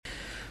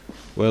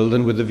Well,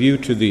 then, with a view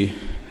to the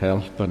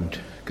help and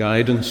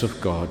guidance of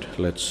God,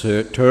 let's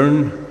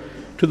turn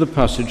to the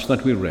passage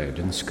that we read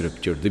in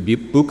Scripture, the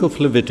book of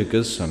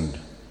Leviticus and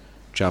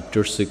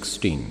chapter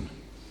 16.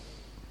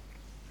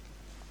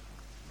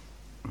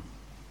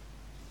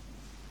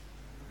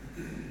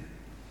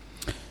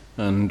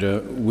 And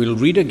we'll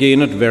read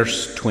again at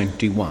verse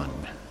 21.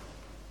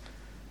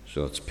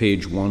 So it's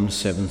page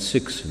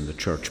 176 in the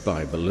Church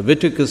Bible.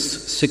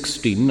 Leviticus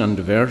 16 and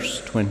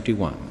verse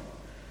 21,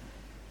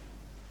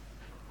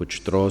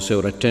 which draws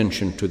our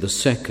attention to the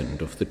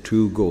second of the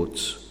two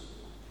goats.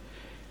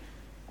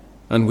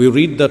 And we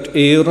read that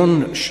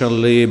Aaron shall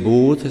lay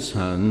both his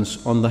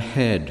hands on the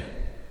head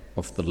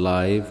of the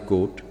live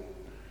goat,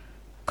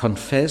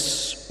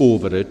 confess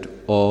over it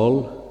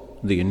all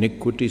the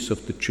iniquities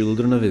of the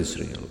children of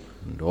Israel,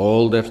 and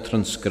all their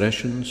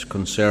transgressions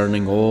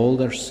concerning all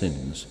their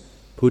sins,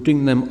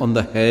 putting them on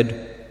the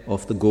head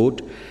of the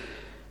goat,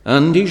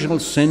 and he shall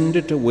send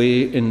it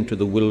away into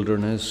the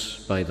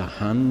wilderness by the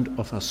hand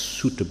of a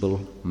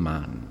suitable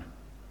man.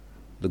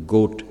 The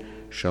goat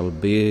shall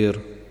bear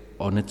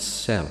on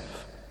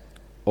itself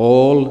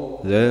all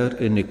their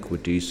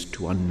iniquities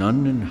to an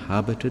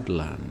uninhabited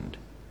land,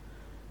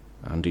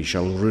 and he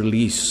shall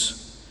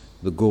release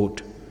the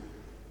goat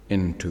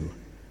into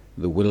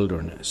the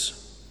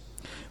wilderness.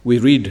 We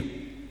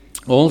read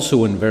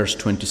also in verse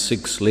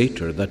 26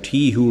 later that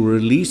he who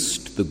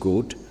released the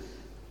goat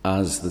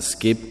as the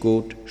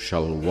scapegoat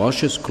shall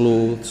wash his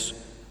clothes,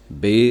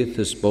 bathe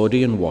his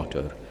body in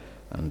water,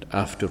 and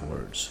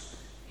afterwards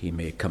he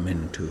may come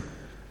into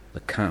the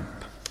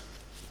camp.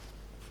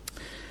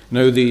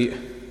 Now the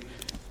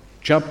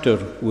chapter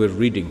we're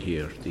reading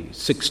here, the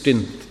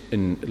 16th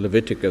in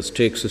Leviticus,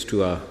 takes us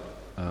to a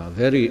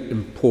very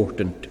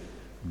important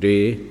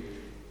day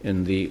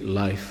in the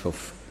life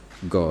of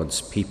God's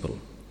people.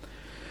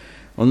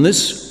 On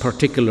this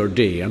particular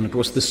day, and it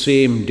was the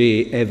same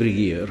day every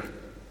year,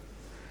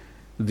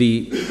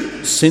 the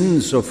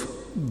sins of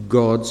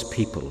God's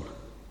people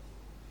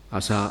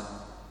as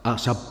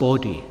a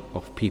body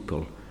of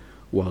people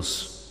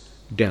was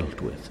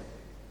dealt with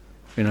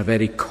in a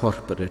very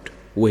corporate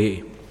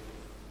way.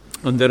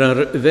 And there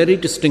are very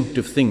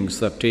distinctive things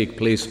that take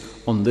place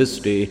on this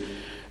day,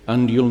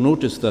 and you'll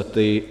notice that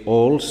they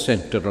all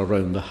center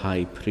around the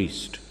high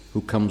priest who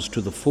comes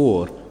to the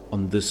fore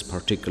on this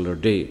particular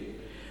day,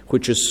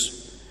 which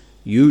is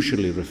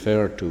usually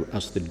referred to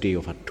as the Day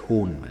of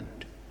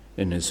Atonement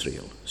in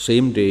Israel.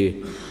 Same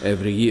day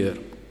every year.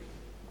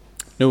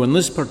 Now, on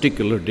this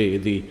particular day,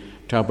 the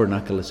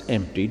tabernacle is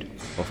emptied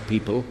of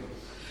people,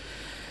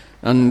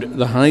 and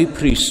the high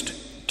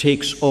priest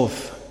takes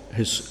off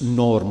his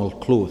normal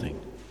clothing.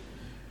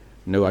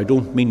 Now, I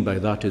don't mean by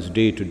that his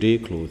day-to-day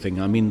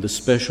clothing. I mean the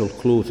special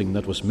clothing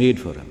that was made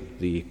for him,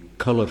 the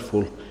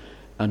colorful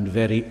and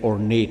very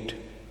ornate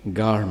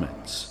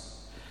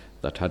garments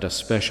that had a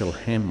special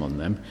hem on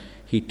them.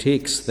 He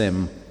takes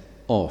them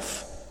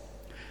off,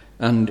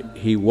 and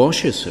he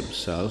washes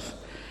himself,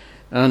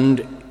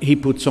 and he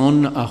puts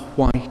on a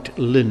white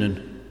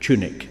linen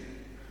tunic,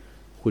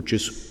 which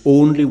is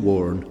only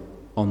worn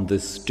on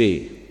this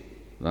day.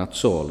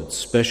 That's all. It's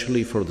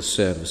specially for the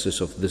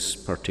services of this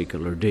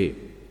particular day.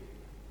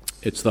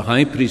 It's the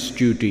high priest's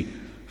duty,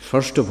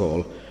 first of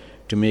all,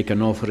 to make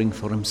an offering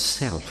for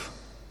himself.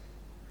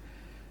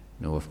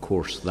 Now, of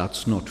course,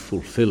 that's not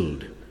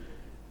fulfilled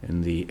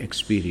in the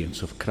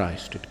experience of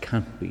Christ. It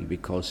can't be,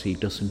 because he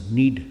doesn't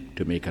need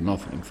to make an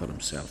offering for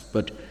himself.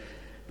 But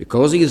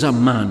because he is a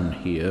man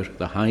here,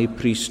 the high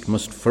priest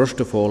must first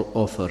of all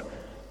offer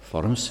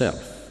for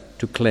himself,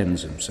 to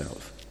cleanse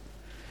himself.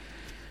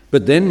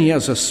 But then he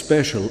has a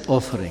special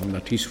offering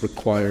that he's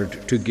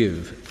required to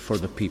give for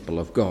the people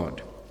of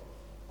God.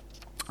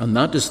 And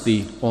that is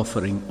the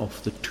offering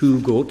of the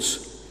two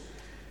goats,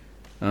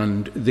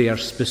 and they are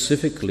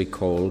specifically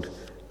called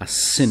a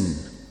sin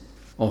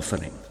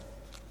offering.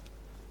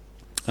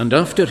 And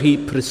after he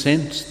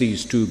presents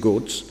these two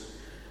goats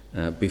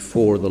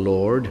before the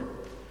Lord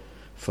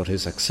for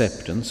his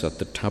acceptance at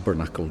the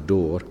tabernacle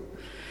door,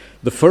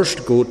 the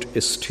first goat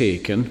is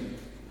taken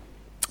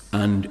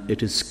and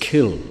it is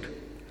killed,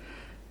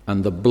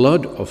 and the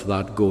blood of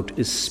that goat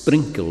is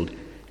sprinkled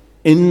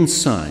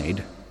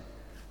inside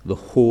the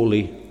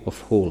Holy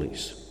of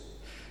Holies.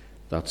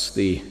 That's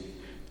the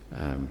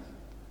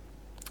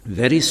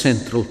very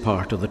central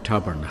part of the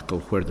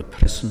tabernacle where the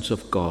presence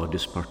of God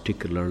is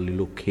particularly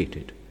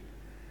located,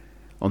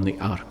 on the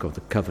Ark of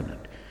the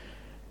Covenant.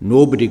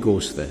 Nobody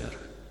goes there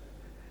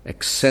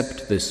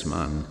except this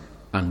man,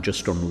 and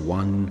just on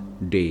one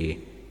day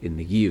in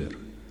the year.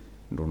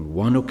 And on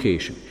one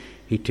occasion,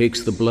 he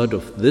takes the blood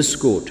of this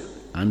goat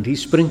and he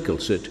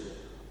sprinkles it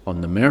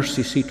on the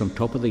mercy seat on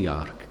top of the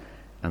ark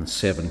and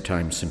 7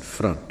 times in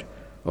front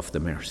of the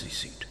mercy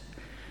seat.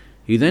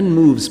 He then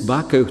moves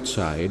back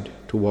outside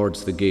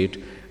towards the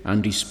gate,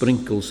 and he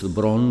sprinkles the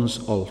bronze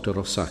altar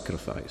of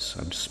sacrifice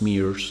and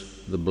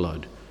smears the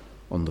blood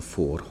on the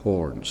 4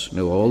 horns.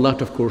 Now, all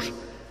that, of course,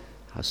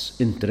 has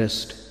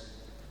interest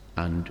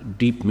and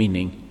deep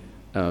meaning,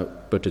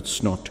 but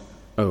it's not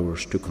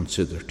ours to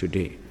consider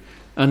today.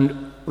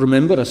 And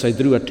remember, as I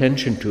drew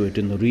attention to it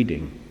in the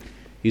reading,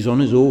 he's on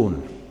his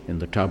own in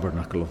the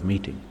tabernacle of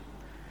meeting.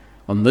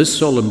 On this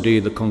solemn day,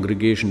 the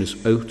congregation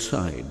is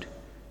outside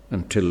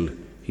until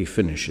he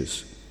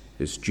finishes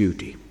his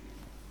duty.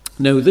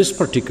 Now, this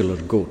particular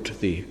goat,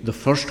 the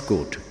first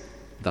goat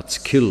that's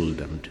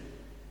killed and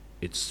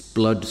its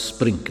blood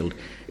sprinkled,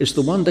 is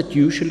the one that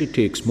usually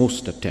takes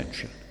most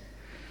attention.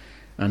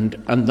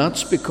 And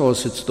that's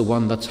because it's the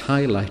one that's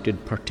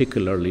highlighted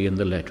particularly in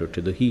the letter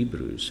to the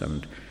Hebrews.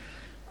 And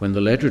when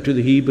the letter to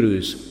the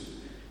Hebrews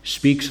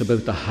speaks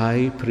about the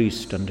high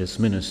priest and his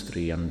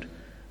ministry and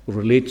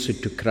relates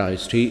it to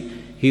Christ,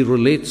 he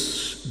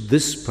relates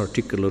this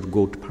particular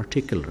goat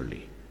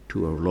particularly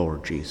to our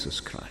Lord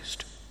Jesus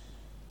Christ,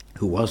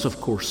 who was,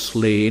 of course,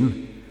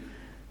 slain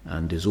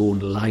and his own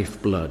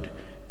lifeblood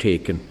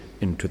taken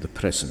into the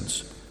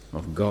presence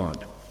of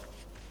God.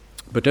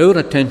 But our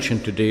attention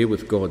today,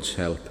 with God's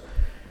help,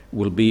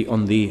 will be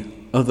on the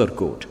other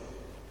goat,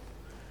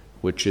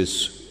 which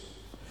is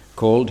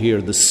called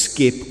here the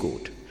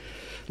scapegoat.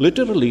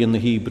 Literally in the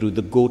Hebrew,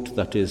 the goat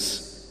that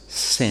is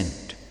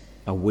sent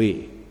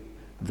away,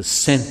 the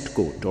sent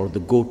goat, or the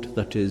goat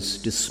that is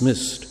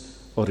dismissed,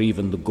 or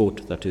even the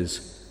goat that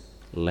is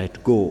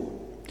let go.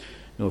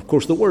 Now, of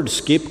course, the word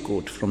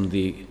scapegoat from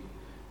the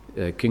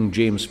King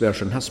James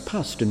Version has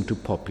passed into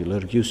popular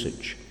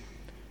usage.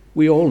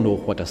 We all know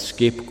what a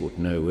scapegoat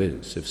now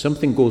is. If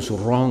something goes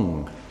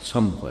wrong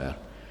somewhere,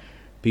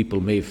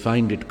 people may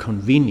find it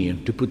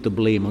convenient to put the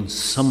blame on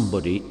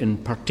somebody in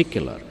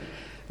particular.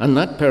 And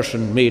that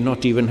person may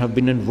not even have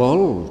been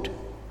involved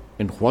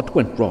in what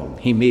went wrong.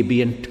 He may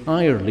be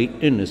entirely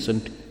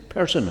innocent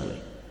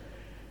personally.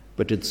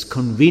 But it's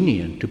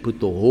convenient to put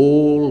the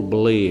whole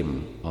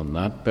blame on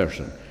that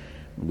person.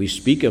 We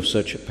speak of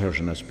such a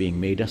person as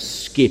being made a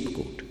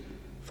scapegoat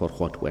for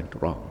what went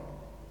wrong.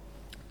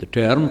 The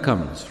term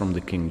comes from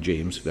the King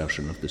James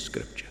Version of the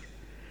Scripture,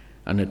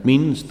 and it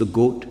means the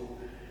goat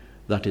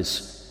that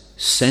is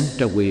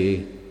sent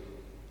away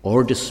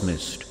or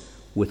dismissed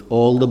with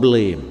all the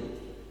blame,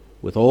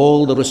 with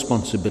all the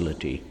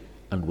responsibility,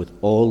 and with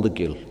all the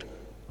guilt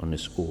on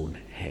his own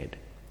head.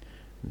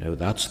 Now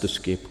that's the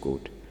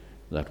scapegoat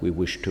that we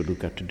wish to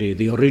look at today,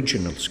 the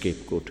original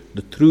scapegoat,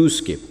 the true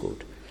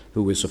scapegoat,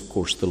 who is, of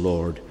course, the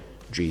Lord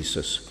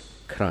Jesus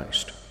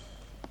Christ.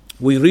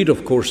 We read,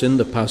 of course, in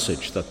the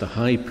passage that the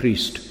high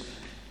priest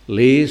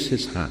lays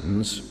his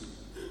hands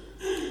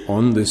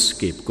on this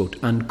scapegoat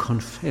and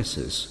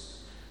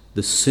confesses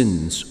the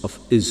sins of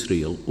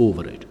Israel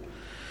over it.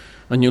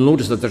 And you'll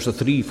notice that there's a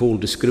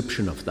threefold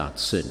description of that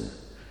sin,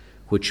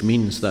 which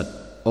means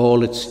that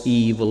all its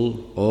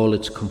evil, all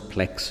its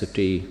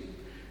complexity,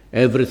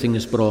 everything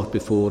is brought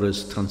before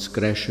us: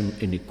 transgression,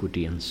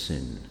 iniquity, and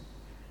sin.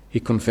 He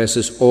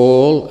confesses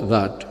all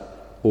that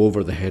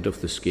over the head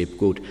of the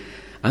scapegoat,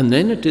 and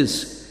then it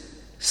is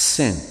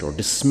sent or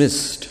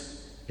dismissed.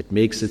 It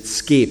makes its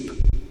escape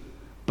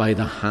by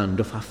the hand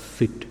of a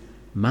fit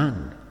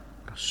man,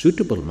 a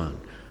suitable man,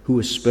 who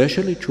is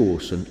specially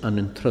chosen and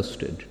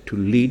entrusted to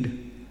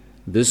lead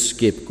this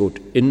scapegoat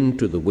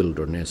into the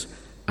wilderness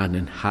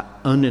and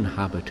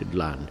uninhabited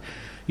land.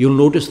 You'll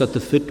notice that the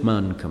fit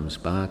man comes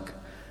back,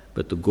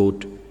 but the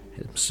goat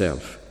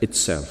itself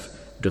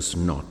does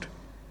not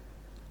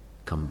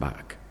come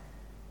back.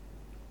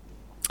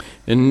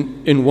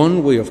 In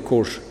one way, of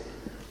course,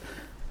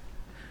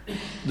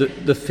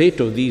 the fate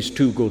of these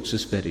two goats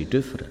is very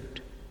different.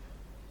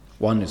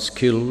 One is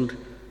killed,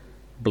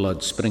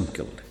 blood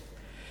sprinkled.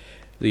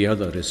 The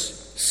other is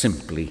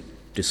simply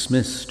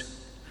dismissed.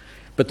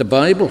 But the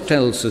Bible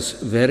tells us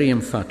very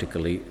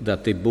emphatically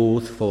that they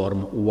both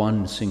form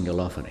one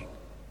single offering,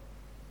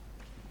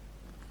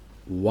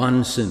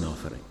 one sin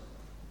offering.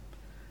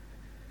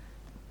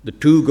 The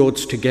two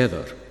goats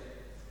together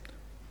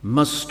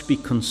must be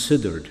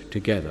considered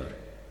together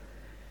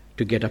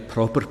to get a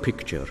proper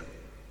picture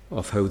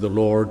of how the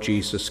Lord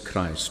Jesus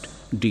Christ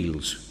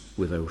deals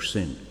with our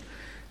sin.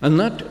 And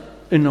that,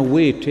 in a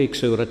way,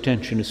 takes our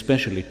attention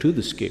especially to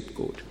the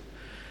scapegoat,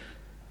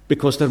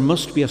 because there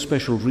must be a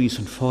special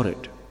reason for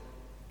it.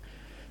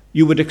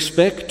 You would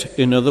expect,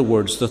 in other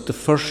words, that the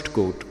first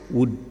goat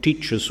would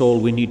teach us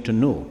all we need to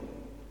know.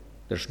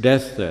 There's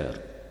death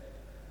there.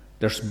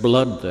 There's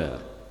blood there.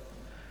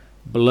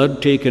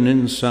 Blood taken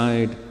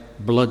inside,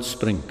 blood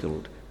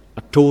sprinkled,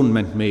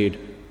 atonement made.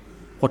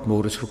 What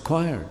more is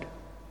required?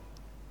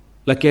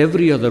 Like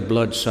every other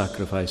blood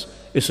sacrifice,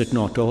 is it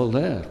not all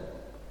there?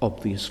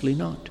 Obviously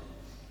not.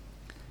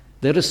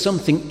 There is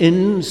something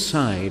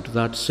inside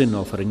that sin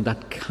offering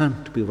that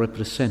can't be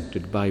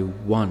represented by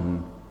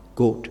one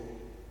goat,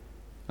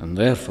 and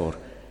therefore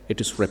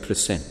it is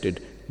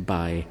represented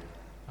by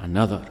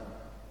another,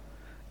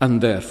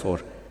 and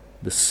therefore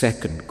the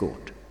second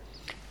goat.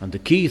 And the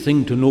key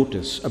thing to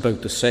notice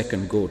about the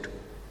second goat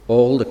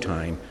all the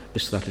time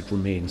is that it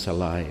remains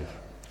alive.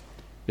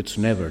 It's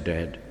never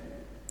dead.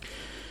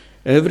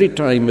 Every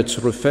time it's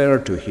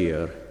referred to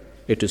here,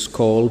 it is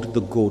called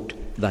the goat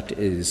that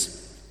is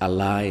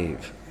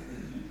alive.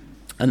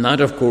 And that,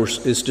 of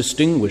course, is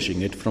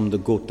distinguishing it from the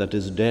goat that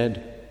is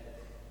dead.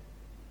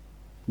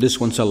 This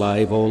one's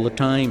alive all the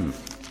time,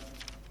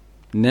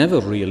 never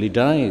really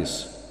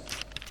dies.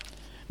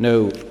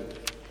 Now,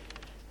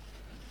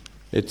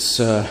 it's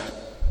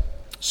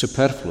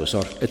superfluous,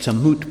 or it's a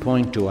moot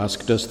point to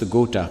ask, does the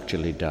goat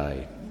actually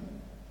die?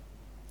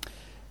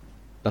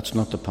 That's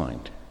not the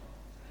point.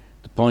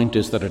 The point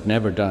is that it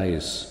never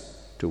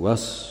dies to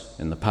us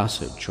in the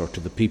passage, or to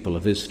the people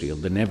of Israel.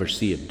 They never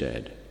see it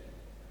dead.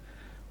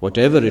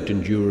 Whatever it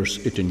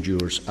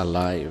endures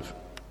alive.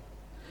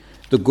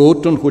 The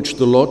goat on which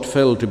the lot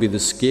fell to be the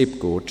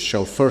scapegoat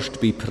shall first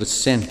be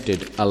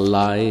presented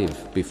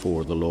alive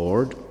before the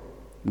Lord.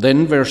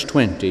 Then, verse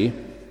 20,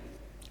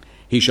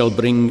 he shall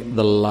bring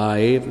the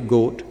live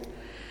goat.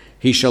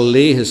 He shall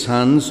lay his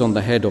hands on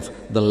the head of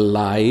the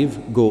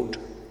live goat.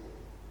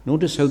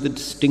 Notice how the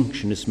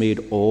distinction is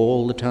made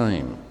all the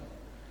time.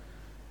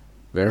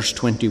 Verse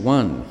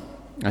 21,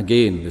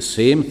 again, the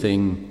same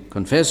thing,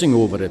 confessing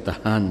over it the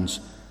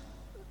hands.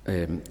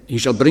 He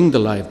shall bring the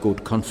live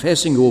goat,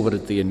 confessing over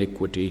it the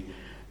iniquity,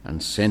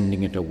 and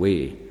sending it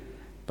away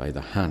by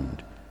the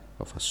hand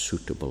of a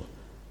suitable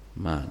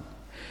man.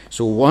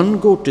 So one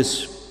goat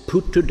is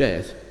put to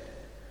death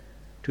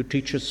to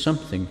teach us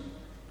something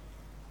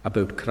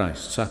about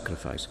Christ's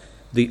sacrifice.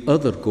 The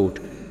other goat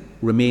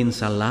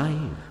remains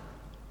alive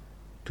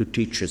to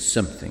teach us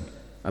something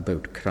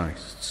about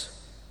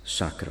Christ's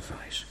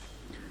sacrifice.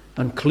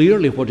 And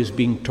clearly what is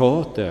being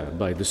taught there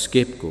by the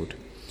scapegoat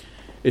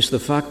is the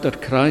fact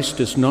that Christ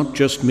is not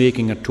just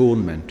making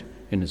atonement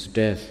in his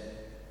death.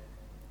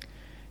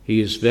 He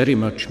is very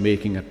much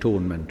making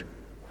atonement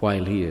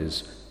while he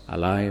is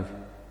alive.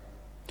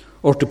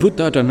 Or to put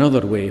that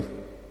another way,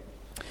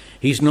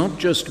 he's not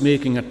just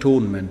making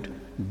atonement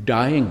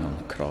dying on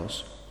the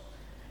cross.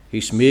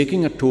 He's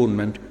making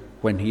atonement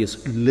when he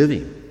is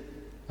living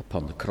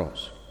upon the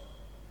cross.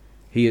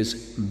 He is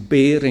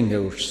bearing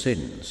our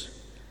sins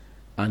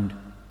and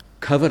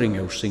covering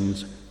our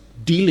sins,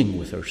 dealing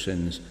with our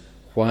sins,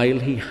 while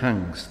he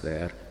hangs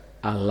there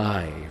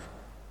alive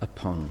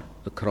upon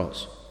the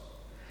cross.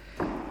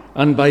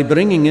 And by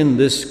bringing in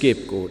this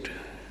scapegoat,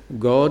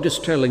 God is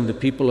telling the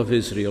people of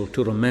Israel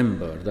to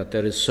remember that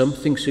there is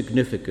something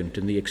significant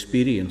in the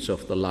experience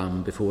of the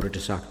lamb before it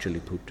is actually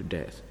put to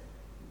death.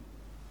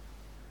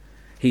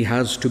 He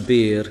has to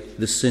bear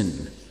the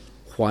sin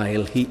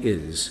while he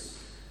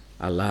is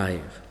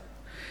alive.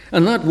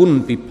 And that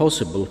wouldn't be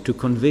possible to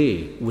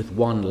convey with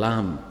one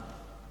lamb.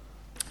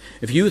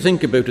 If you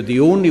think about it, the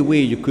only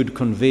way you could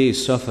convey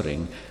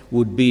suffering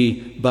would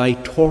be by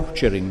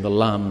torturing the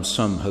lamb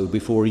somehow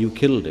before you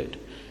killed it.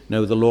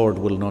 Now, the Lord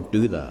will not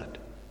do that.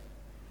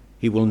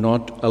 He will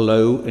not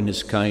allow in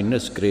his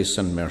kindness, grace,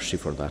 and mercy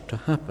for that to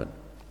happen.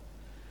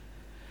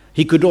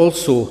 He could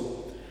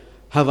also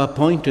have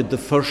appointed the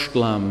first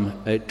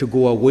lamb to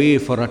go away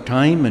for a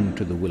time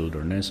into the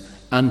wilderness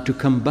and to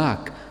come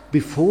back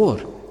before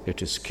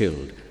it is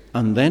killed,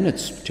 and then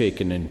it's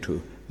taken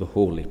into the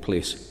holy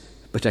place.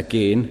 But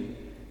again,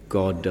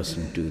 God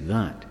doesn't do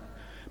that,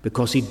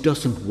 because he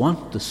doesn't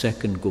want the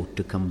second goat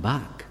to come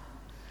back.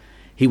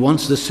 He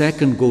wants the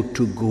second goat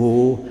to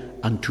go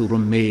and to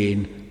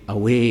remain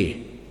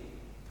away.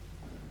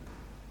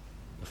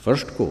 The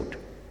first goat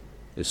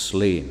is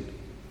slain.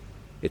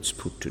 It's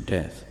put to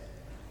death.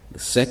 The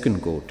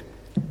second goat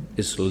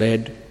is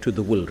led to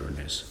the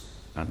wilderness,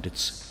 and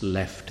it's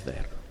left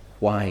there.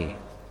 Why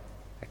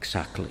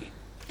exactly?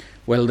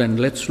 Well, then,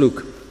 let's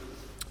look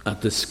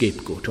at the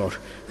scapegoat, or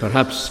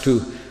perhaps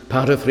to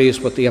paraphrase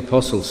what the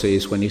apostle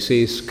says when he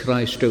says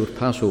Christ our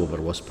Passover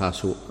was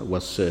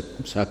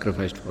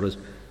sacrificed for us,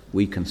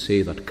 we can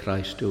say that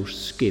Christ our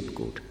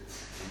scapegoat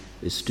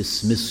is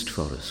dismissed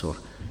for us or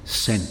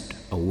sent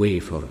away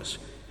for us.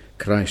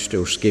 Christ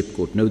our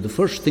scapegoat. Now, the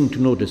first thing to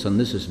notice, and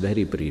this is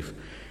very brief,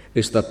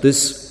 is that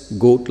this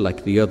goat,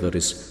 like the other,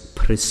 is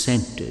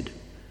presented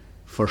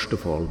first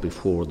of all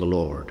before the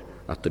Lord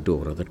at the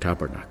door of the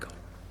tabernacle.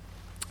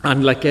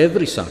 And like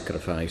every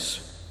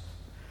sacrifice,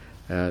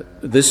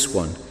 this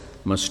one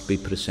must be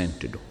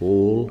presented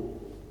whole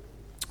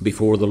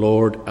before the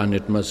Lord, and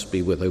it must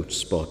be without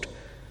spot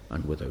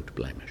and without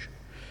blemish.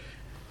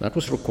 That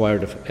was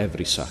required of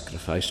every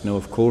sacrifice. Now,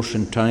 of course,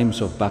 in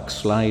times of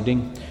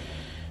backsliding,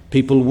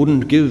 people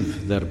wouldn't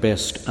give their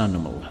best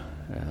animal.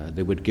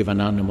 They would give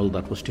an animal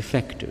that was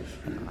defective,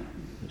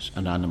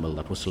 an animal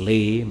that was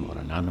lame, or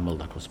an animal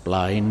that was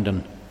blind,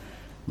 and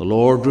the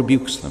Lord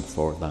rebukes them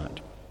for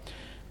that.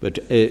 But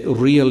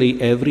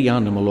really, every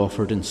animal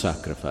offered in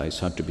sacrifice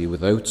had to be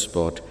without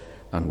spot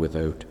and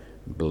without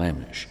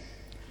blemish.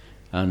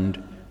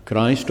 And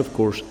Christ, of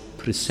course,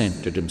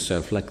 presented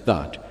himself like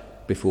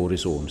that before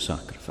his own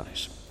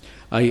sacrifice.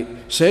 I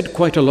said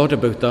quite a lot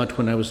about that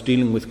when I was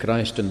dealing with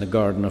Christ in the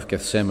Garden of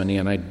Gethsemane,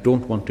 and I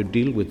don't want to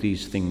deal with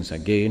these things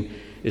again.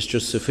 It's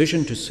just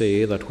sufficient to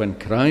say that when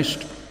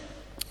Christ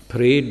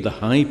prayed the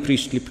high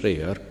priestly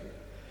prayer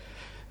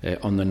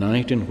on the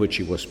night in which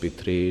he was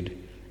betrayed,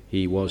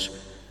 he was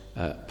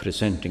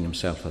presenting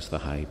himself as the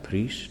high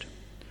priest.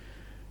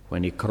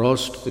 When he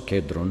crossed the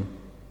Kedron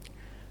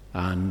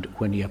and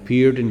when he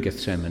appeared in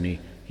Gethsemane,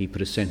 he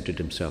presented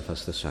himself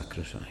as the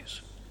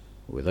sacrifice,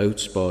 without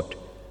spot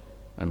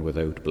and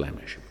without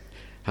blemish.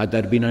 Had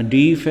there been a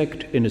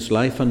defect in his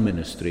life and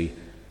ministry,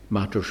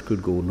 matters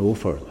could go no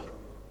further.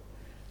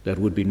 There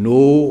would be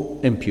no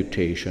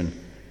imputation.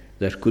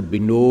 There could be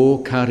no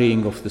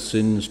carrying of the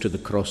sins to the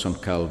cross on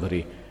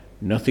Calvary.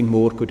 Nothing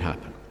more could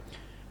happen.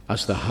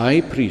 As the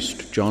high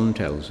priest, John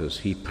tells us,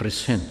 he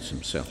presents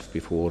himself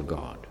before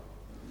God.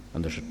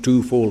 And there's a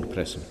twofold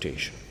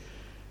presentation,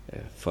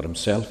 for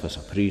himself as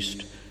a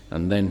priest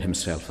and then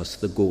himself as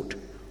the goat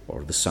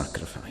or the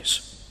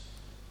sacrifice.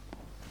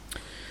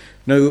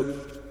 Now,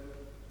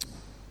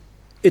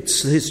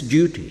 it's his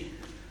duty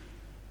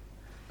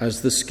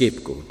as the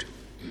scapegoat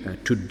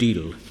to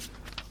deal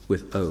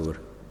with our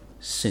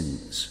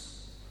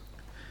sins.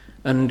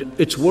 And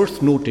it's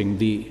worth noting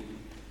the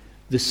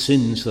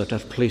sins that are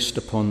placed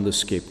upon the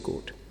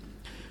scapegoat.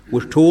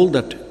 We're told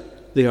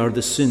that they are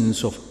the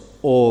sins of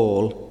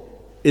all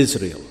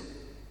Israel.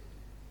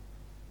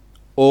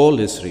 All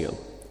Israel.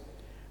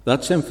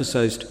 That's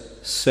emphasized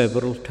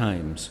several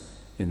times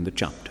in the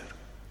chapter.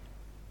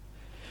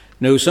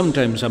 Now,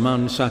 sometimes a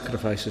man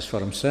sacrifices for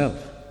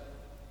himself.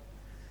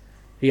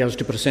 He has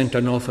to present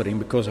an offering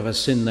because of a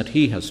sin that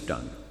he has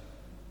done.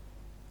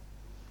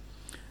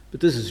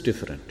 But this is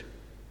different.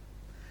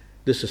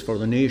 This is for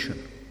the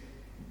nation.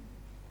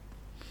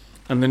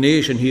 And the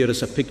nation here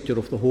is a picture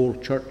of the whole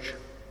church,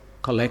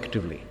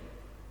 collectively.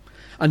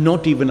 And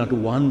not even at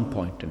one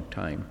point in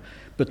time,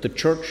 but the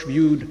church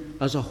viewed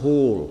as a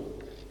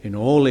whole, in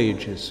all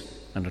ages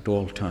and at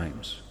all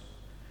times.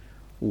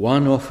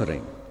 One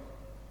offering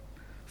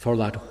for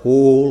that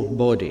whole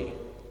body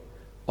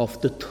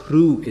of the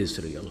true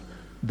Israel,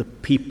 the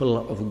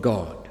people of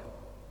God,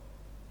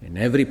 in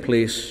every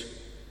place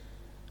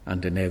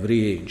and in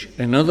every age.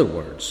 In other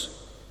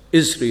words,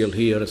 Israel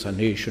here as a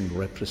nation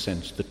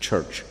represents the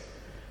church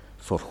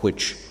for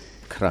which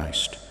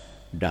Christ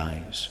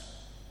dies.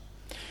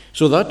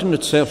 So that in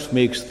itself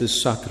makes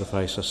this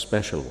sacrifice a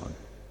special one.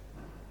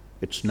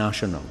 It's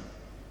national,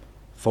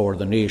 for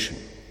the nation,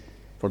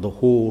 for the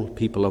whole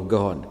people of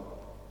God.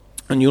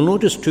 And you'll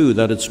notice too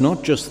that it's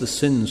not just the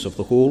sins of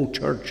the whole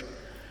church,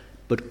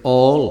 but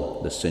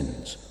all the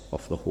sins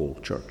of the whole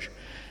church.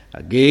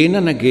 Again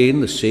and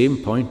again, the same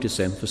point is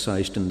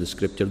emphasized in the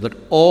scripture, that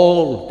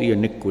all the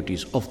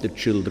iniquities of the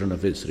children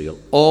of Israel,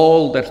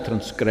 all their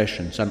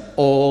transgressions and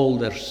all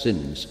their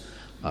sins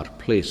are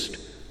placed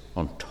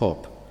on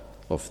top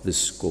of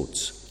this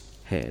goat's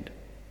head.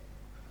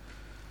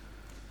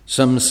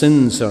 Some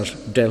sins are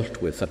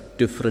dealt with at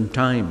different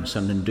times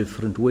and in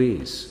different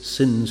ways.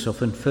 Sins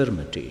of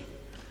infirmity,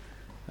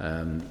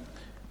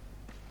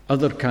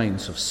 other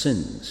kinds of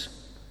sins,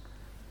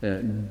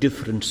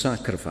 different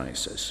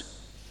sacrifices.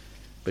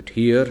 But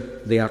here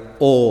they are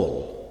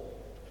all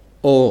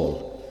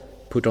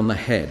put on the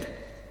head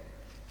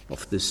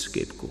of this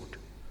scapegoat,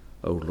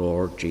 our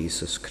Lord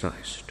Jesus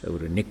Christ,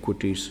 our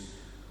iniquities,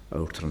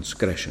 our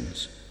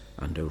transgressions,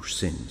 and our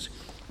sins.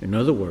 In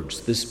other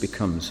words, this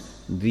becomes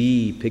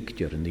the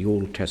picture in the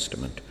Old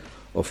Testament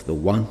of the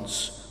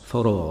once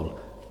for all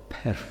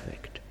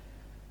perfect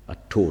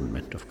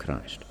atonement of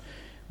Christ.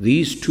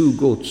 These two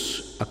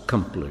goats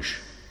accomplish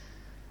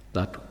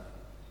that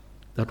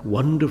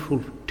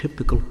wonderful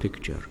typical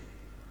picture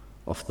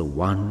of the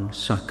one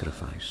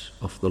sacrifice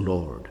of the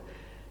Lord,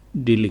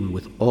 dealing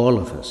with all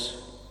of us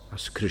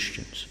as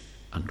Christians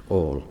and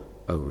all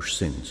our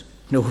sins.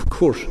 Now, of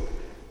course,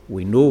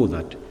 we know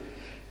that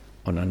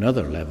on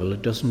another level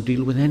it doesn't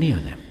deal with any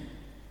of them.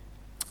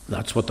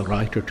 That's what the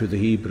writer to the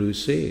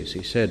Hebrews says.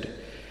 He said,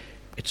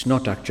 it's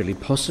not actually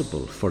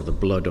possible for the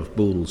blood of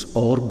bulls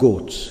or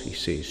goats, he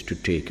says, to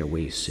take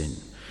away sin.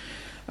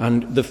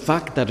 And the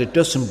fact that it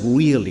doesn't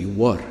really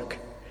work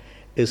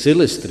is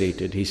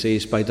illustrated, he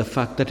says, by the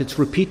fact that it's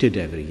repeated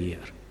every year.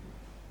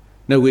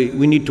 Now,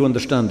 we need to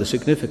understand the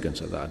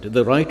significance of that.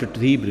 The writer to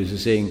the Hebrews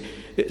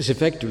is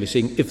effectively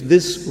saying, if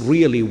this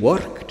really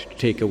worked to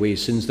take away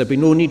sins, there'd be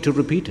no need to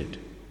repeat it.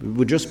 It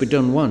would just be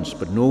done once.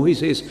 But no, he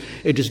says,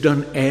 it is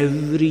done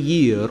every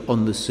year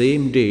on the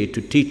same day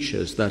to teach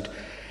us that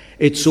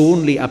it's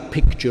only a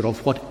picture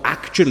of what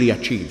actually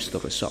achieves the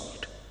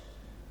result,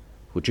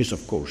 which is,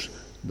 of course,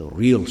 the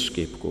real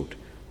scapegoat,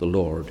 the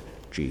Lord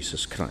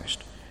Jesus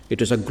Christ.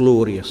 It is a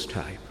glorious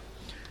type.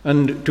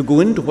 And to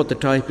go into what the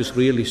type is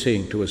really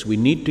saying to us, we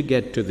need to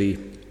get to the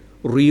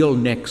real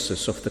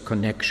nexus of the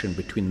connection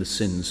between the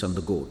sins and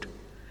the goat.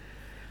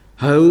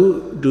 How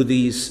do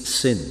these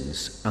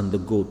sins and the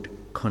goat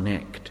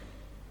connect?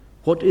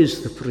 What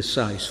is the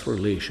precise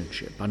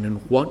relationship? And in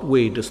what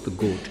way does the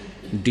goat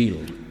deal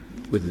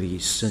with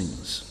these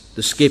sins?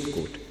 The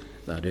scapegoat,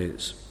 that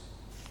is.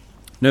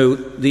 Now,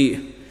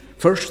 the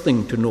first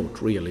thing to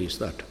note really is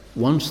that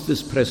once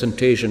this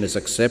presentation is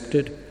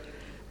accepted,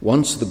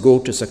 once the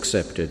goat is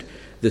accepted,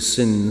 the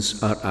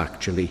sins are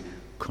actually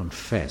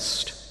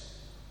confessed.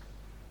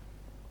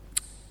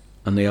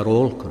 And they are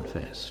all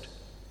confessed.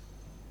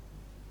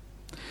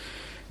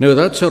 Now,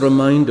 that's a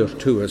reminder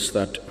to us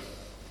that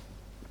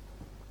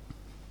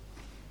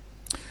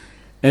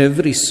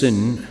every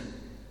sin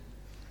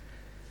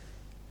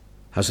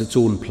has its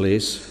own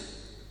place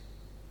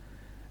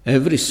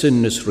Every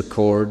sin is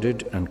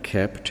recorded and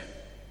kept,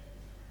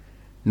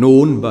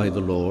 known by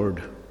the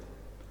Lord.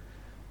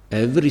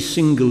 Every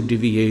single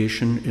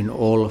deviation in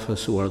all of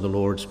us who are the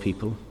Lord's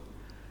people,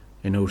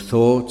 in our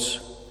thoughts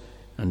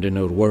and in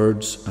our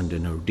words and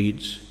in our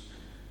deeds,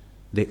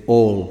 they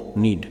all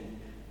need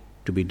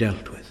to be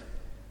dealt with.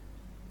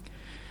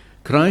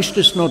 Christ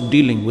is not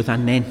dealing with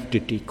an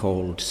entity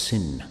called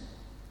sin.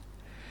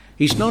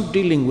 He's not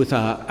dealing with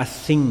a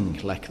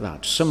thing like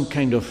that, some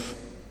kind of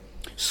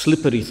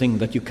slippery thing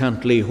that you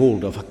can't lay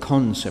hold of, a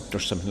concept or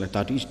something like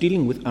that. He's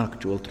dealing with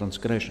actual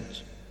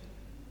transgressions,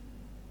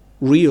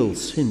 real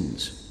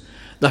sins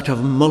that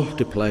have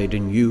multiplied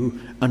in you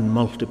and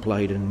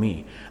multiplied in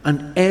me.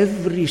 And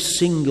every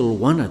single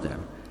one of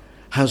them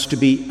has to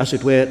be, as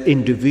it were,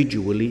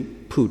 individually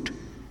put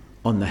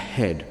on the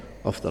head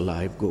of the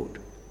live goat.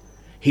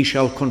 He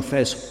shall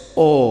confess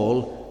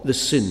all the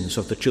sins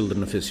of the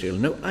children of Israel.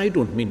 Now, I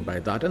don't mean by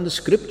that, and the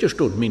scriptures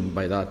don't mean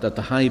by that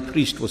the high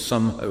priest was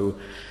somehow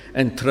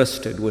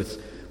entrusted with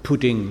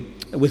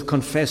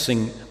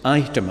confessing,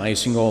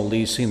 itemizing all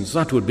these sins.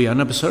 That would be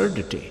an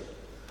absurdity.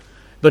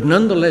 But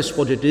nonetheless,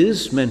 what it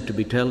is meant to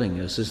be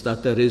telling us is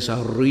that there is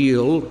a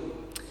real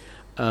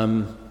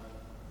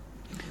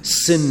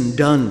sin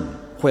done,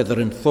 whether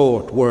in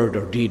thought, word,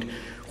 or deed,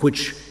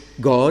 which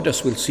God,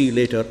 as we'll see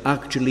later,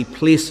 actually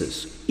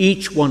places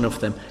each one of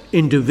them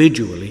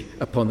individually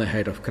upon the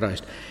head of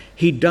Christ.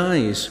 He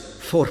dies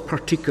for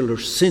particular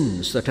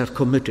sins that are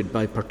committed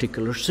by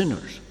particular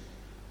sinners.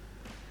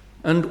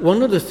 And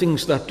one of the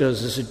things that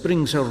does is it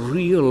brings a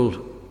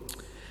real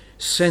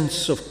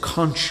sense of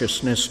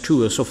consciousness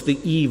to us of the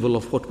evil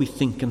of what we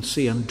think and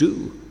say and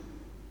do.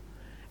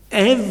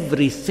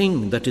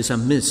 Everything that is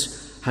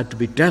amiss had to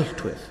be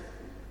dealt with.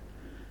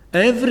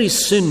 Every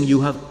sin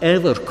you have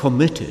ever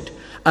committed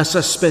as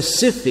a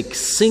specific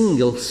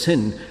single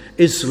sin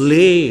is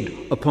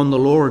laid upon the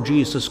Lord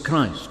Jesus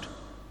Christ.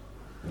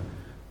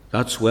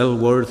 That's well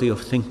worthy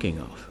of thinking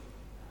of.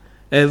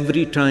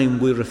 Every time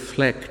we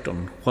reflect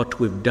on what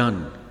we've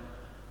done,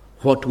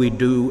 what we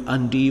do,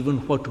 and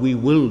even what we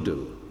will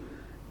do,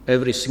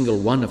 every single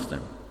one of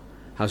them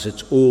has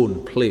its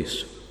own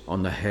place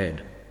on the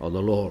head of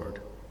the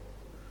Lord.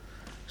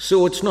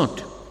 So it's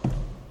not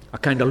a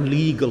kind of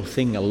legal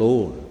thing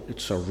alone.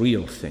 It's a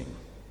real thing,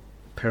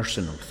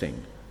 personal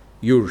thing.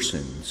 Your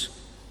sins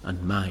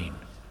and mine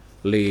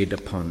laid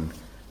upon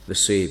the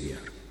Saviour.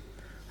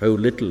 How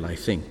little, I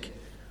think,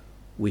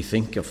 we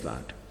think of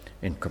that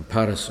in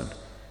comparison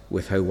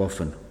with how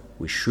often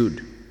we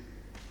should.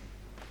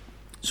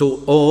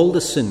 So all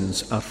the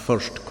sins are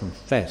first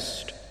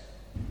confessed,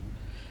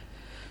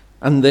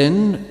 and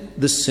then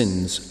the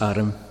sins are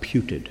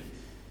imputed.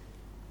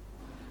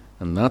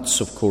 And that's,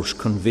 of course,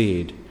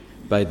 conveyed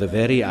by the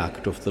very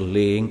act of the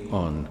laying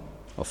on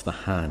of the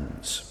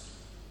hands.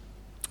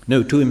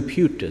 Now, to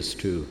impute is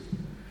to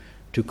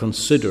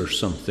consider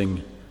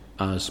something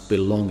as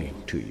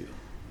belonging to you.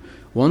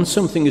 Once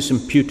something is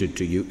imputed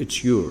to you,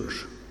 it's yours.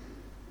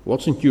 It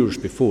wasn't yours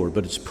before,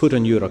 but it's put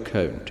on your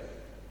account.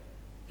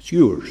 It's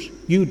yours.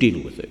 You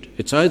deal with it.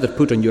 It's either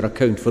put on your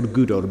account for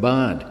good or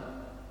bad.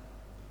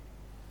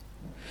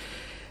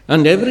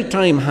 And every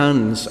time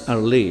hands are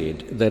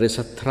laid, there is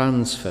a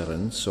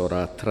transference or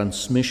a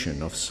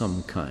transmission of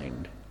some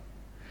kind.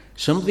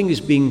 Something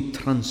is being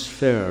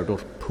transferred or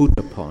put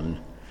upon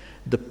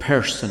the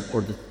person or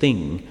the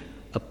thing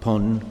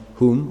upon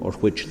whom or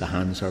which the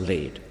hands are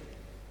laid.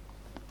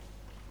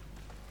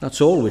 That's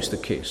always the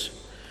case.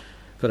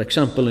 For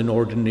example, in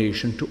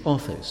ordination to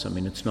office. I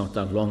mean, it's not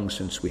that long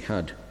since we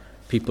had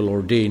people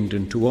ordained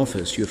into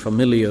office. You're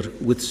familiar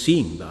with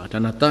seeing that.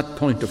 And at that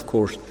point, of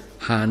course,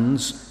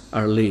 hands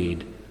are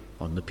laid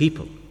on the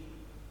people.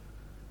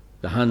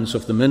 The hands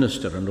of the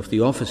minister and of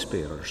the office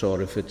bearers,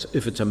 or if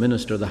it's a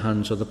minister, the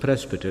hands of the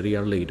presbytery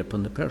are laid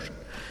upon the person.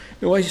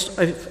 You know,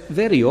 I've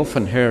very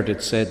often heard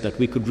it said that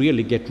we could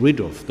really get rid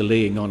of the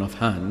laying on of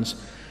hands.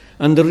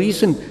 And the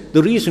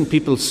reason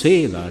people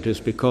say that is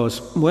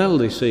because, well,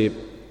 they say,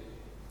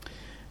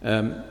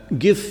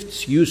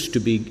 gifts used to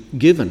be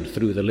given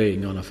through the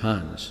laying on of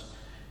hands.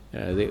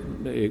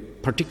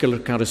 Particular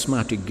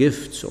charismatic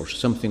gifts or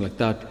something like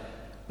that,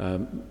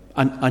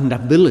 and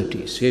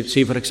abilities.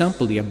 Say, for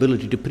example, the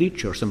ability to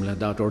preach or something like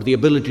that, or the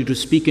ability to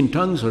speak in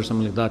tongues or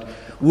something like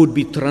that, would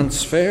be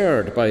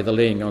transferred by the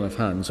laying on of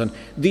hands. And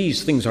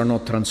these things are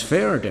not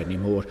transferred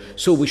anymore,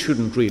 so we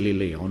shouldn't really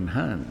lay on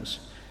hands.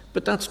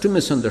 But that's to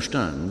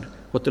misunderstand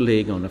what the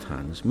laying on of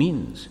hands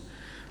means.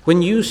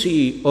 When you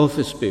see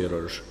office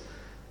bearers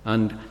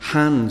and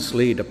hands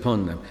laid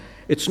upon them,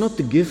 it's not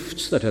the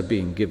gifts that are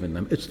being given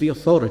them, it's the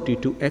authority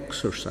to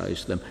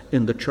exercise them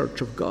in the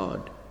church of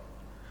God.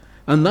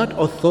 And that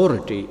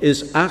authority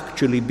is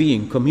actually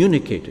being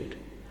communicated.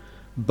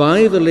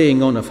 By the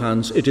laying on of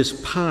hands, it is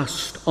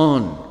passed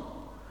on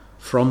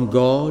from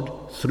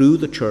God through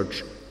the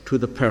church to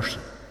the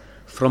person.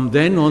 From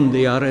then on,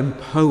 they are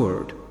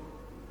empowered,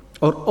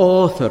 or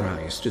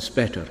authorized is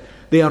better.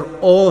 They are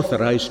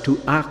authorized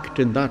to act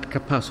in that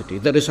capacity.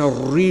 There is a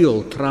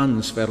real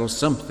transfer of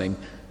something.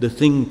 The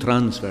thing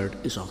transferred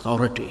is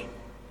authority.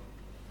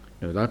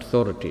 Now, that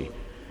authority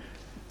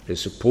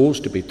is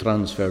supposed to be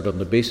transferred on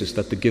the basis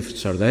that the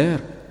gifts are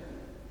there.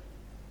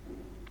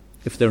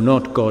 If they're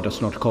not, God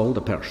has not called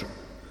the person.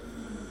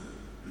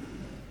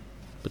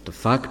 But the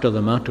fact of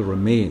the matter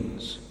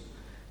remains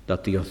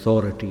that the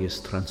authority is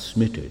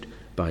transmitted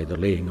by the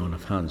laying on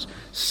of hands.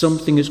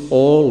 Something is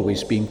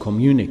always being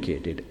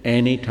communicated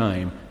any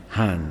time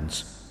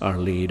hands are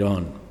laid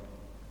on.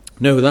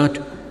 Now that,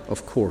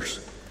 of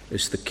course,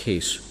 is the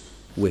case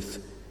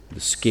with the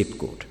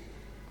scapegoat.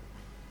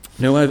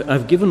 Now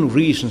I've given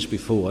reasons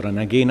before, and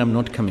again I'm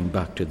not coming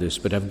back to this,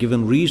 but I've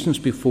given reasons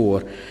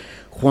before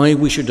why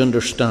we should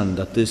understand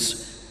that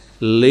this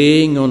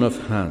laying on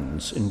of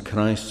hands in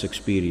Christ's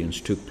experience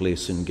took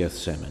place in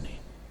Gethsemane.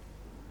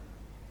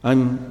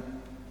 I'm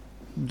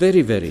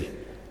very, very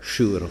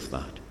sure of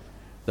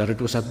that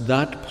it was at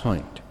that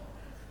point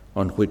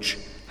on which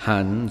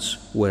hands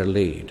were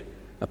laid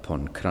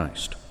upon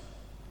Christ.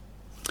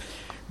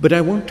 But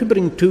I want to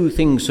bring two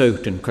things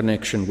out in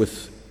connection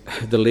with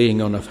the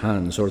laying on of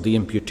hands, or the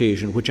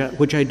imputation, which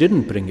I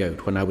didn't bring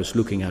out when I was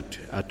looking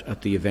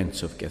at the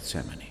events of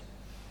Gethsemane.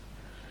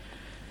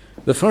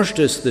 The first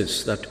is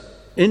this, that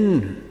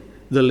in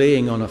the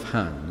laying on of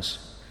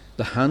hands,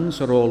 the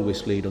hands are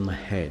always laid on the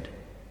head.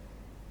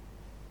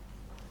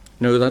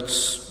 Now,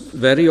 that's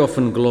very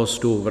often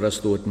glossed over as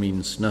though it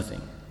means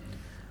nothing,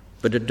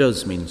 but it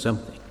does mean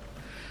something.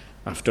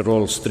 After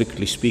all,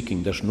 strictly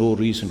speaking, there's no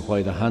reason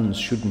why the hands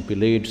shouldn't be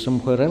laid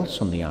somewhere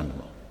else on the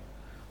animal.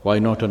 Why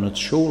not on its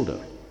shoulder?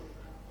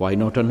 Why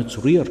not on its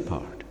rear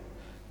part?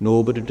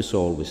 No, but it is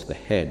always the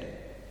head.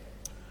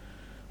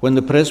 When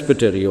the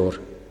presbytery or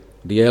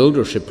the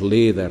eldership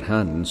lay their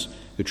hands,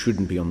 it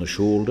shouldn't be on the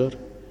shoulder,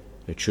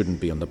 it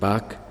shouldn't be on the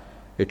back,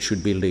 it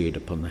should be laid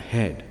upon the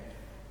head.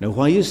 Now,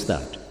 why is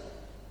that?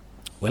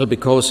 Well,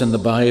 because in the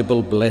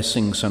Bible,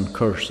 blessings and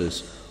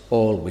curses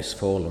always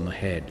fall on the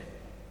head.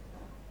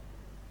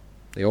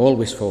 They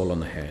always fall on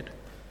the head.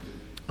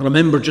 I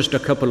remember just a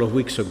couple of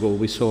weeks ago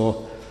we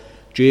saw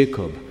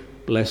Jacob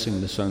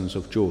blessing the sons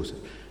of Joseph.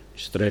 He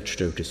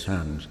stretched out his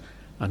hands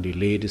and he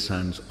laid his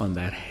hands on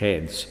their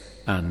heads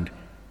and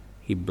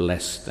he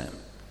blessed them.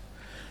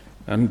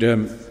 And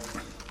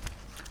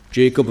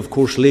Jacob, of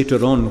course,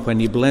 later on when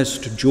he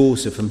blessed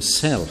Joseph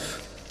himself,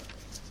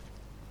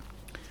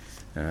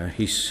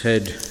 he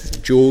said,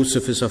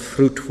 Joseph is a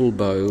fruitful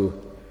bough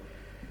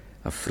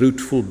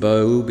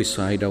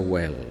beside a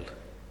well.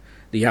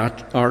 The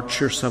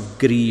archers have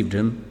grieved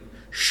him,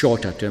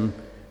 shot at him,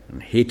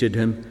 and hated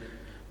him,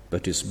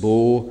 but his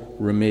bow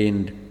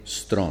remained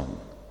strong.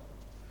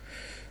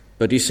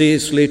 But he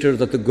says later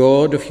that the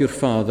God of your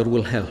father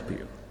will help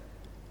you.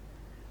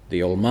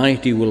 The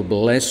Almighty will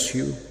bless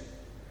you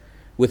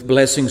with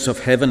blessings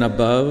of heaven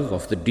above,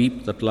 of the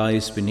deep that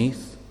lies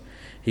beneath.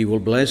 He will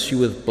bless you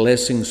with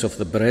blessings of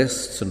the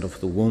breasts and of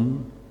the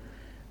womb.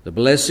 The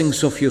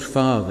blessings of your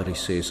father, he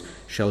says,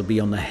 shall be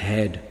on the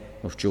head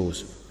of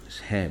Joseph, his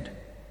head,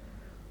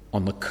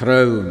 on the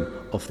crown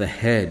of the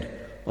head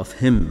of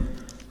him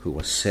who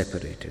was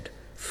separated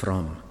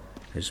from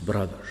his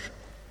brothers.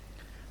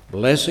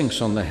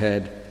 Blessings on the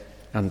head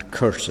and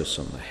curses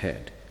on the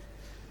head.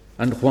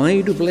 And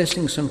why do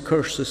blessings and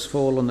curses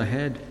fall on the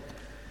head?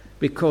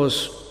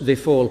 Because they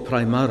fall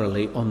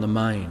primarily on the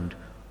mind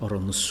or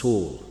on the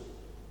soul.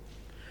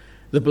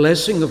 The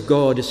blessing of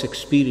God is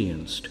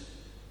experienced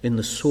in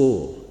the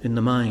soul, in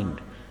the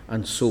mind,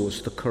 and so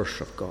is the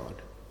curse of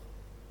God.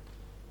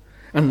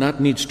 And that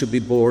needs to be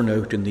borne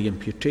out in the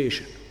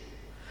imputation.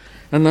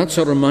 And that's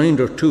a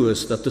reminder to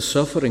us that the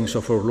sufferings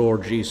of our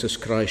Lord Jesus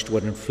Christ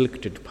were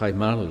inflicted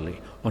primarily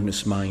on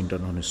his mind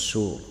and on his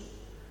soul.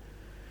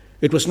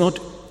 It was not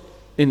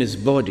in his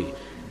body.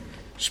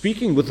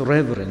 Speaking with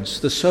reverence,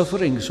 the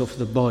sufferings of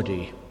the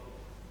body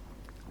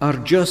are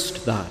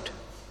just that.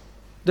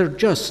 They're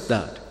just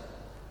that.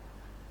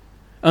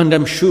 And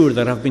I'm sure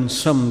there have been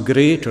some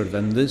greater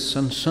than this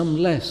and some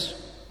less.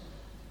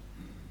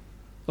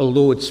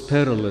 Although it's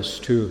perilous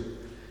to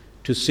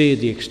say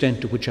the extent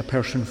to which a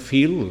person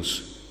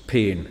feels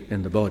pain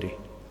in the body.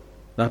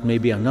 That may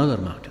be another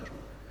matter.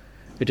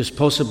 It is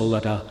possible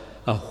that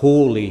a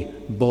holy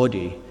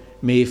body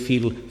may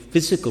feel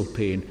physical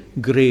pain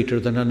greater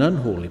than an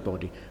unholy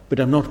body,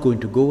 but I'm not going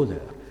to go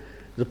there.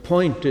 The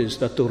point is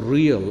that the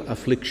real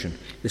affliction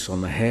is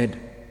on the head.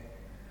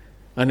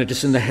 And it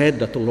is in the head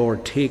that the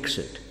Lord takes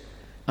it,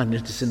 and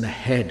it is in the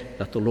head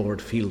that the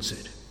Lord feels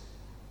it.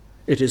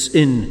 It is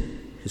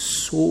in his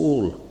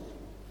soul.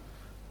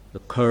 The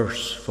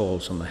curse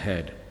falls on the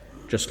head,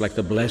 just like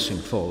the blessing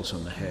falls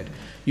on the head.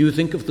 You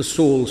think of the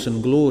souls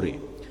in glory.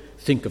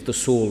 Think of the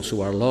souls who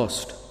are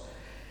lost.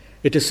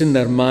 It is in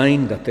their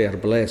mind that they are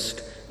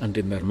blessed, and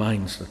in their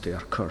minds that they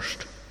are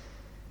cursed.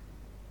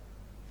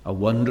 A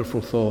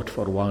wonderful thought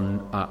for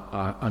one,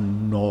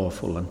 an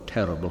awful and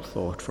terrible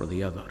thought for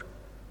the other.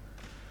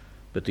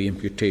 But the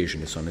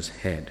imputation is on his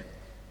head.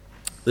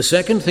 The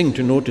second thing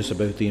to notice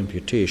about the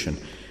imputation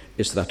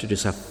is that it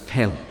is a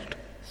felt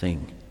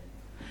thing.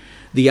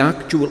 The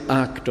actual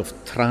act of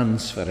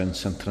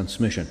transference and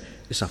transmission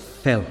is a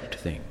felt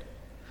thing.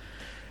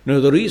 Now,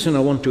 the reason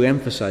I want to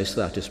emphasize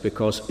that is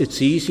because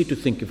it's easy to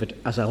think of it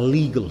as a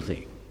legal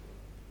thing,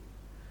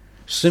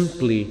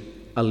 simply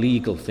a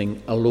legal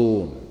thing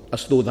alone,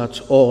 as though that's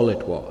all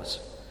it was.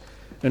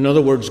 In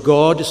other words,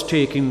 God is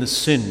taking the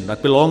sin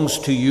that belongs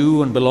to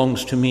you and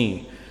belongs to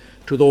me,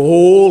 to the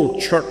whole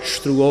church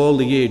through all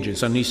the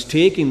ages, and he's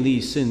taking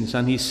these sins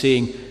and he's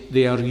saying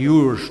they are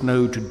yours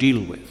now to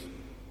deal with.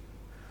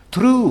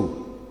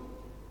 True,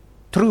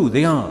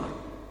 they are.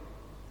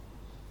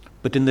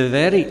 But in the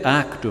very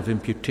act of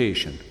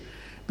imputation,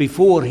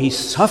 before he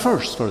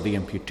suffers for the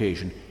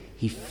imputation,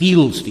 he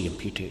feels the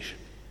imputation.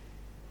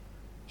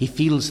 He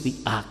feels the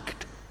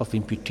act of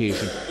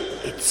imputation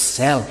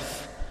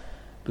itself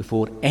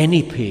before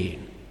any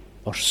pain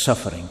or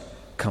suffering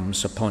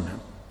comes upon him.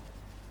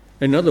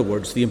 In other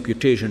words, the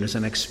imputation is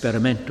an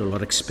experimental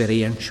or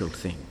experiential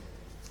thing.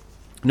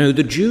 Now,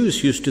 the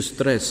Jews used to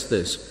stress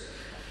this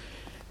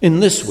in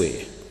this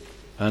way,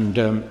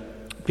 and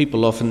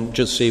people often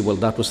just say, well,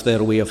 that was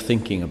their way of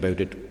thinking about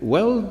it.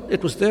 Well,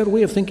 it was their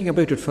way of thinking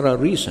about it for a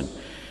reason.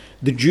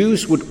 The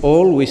Jews would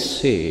always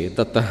say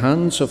that the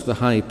hands of the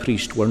high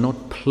priest were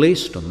not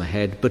placed on the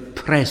head, but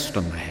pressed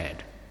on the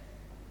head.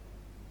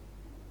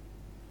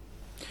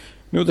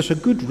 Now, there's a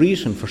good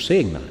reason for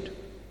saying that.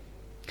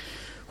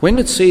 When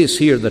it says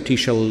here that he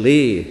shall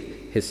lay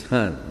his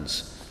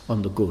hands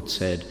on the goat's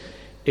head,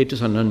 it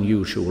is an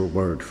unusual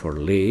word for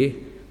lay,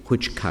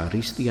 which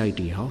carries the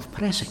idea of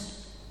pressing.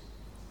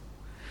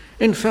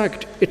 In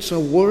fact, it's a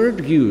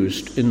word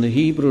used in the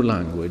Hebrew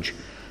language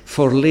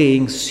for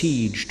laying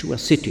siege to a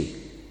city.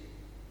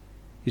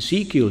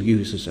 Ezekiel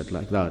uses it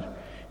like that.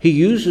 He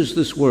uses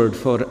this word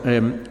for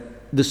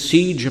the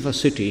siege of a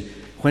city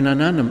when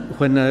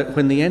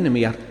the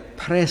enemy are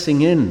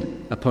pressing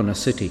in upon a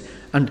city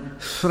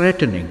and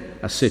threatening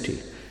a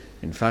city.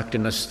 In fact,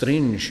 in a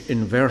strange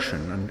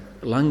inversion, and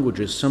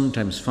languages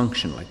sometimes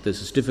function like this,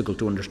 it's difficult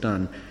to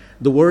understand,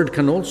 the word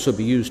can also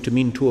be used to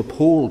mean to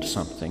uphold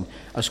something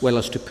as well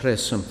as to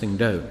press something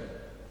down.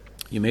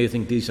 You may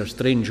think these are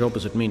strange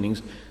opposite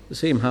meanings. The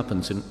same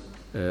happens in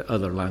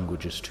other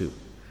languages too.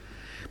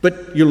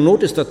 But you'll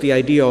notice that the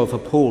idea of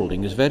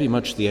upholding is very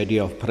much the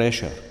idea of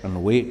pressure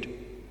and weight.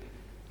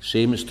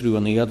 Same is true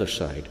on the other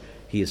side.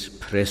 He is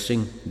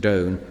pressing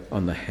down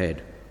on the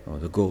head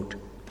of the goat.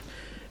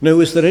 Now,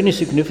 is there any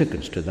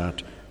significance to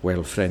that?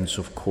 Well, friends,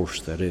 of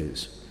course there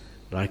is.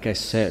 Like I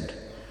said,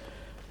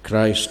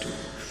 Christ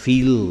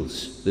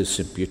feels this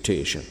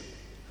imputation,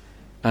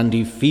 and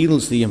he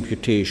feels the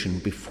imputation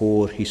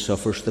before he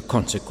suffers the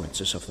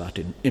consequences of that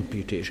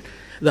imputation.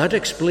 That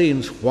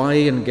explains why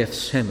in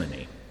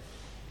Gethsemane,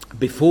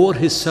 before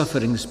his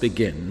sufferings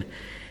begin,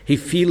 he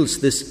feels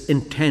this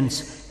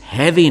intense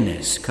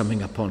heaviness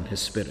coming upon his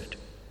spirit.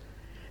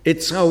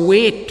 It's a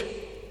weight.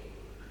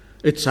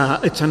 It's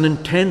an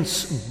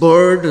intense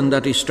burden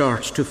that he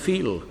starts to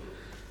feel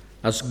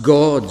as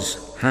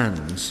God's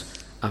hands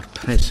are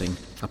pressing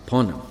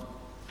upon him.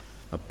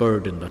 A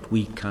burden that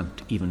we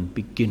can't even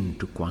begin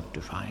to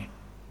quantify.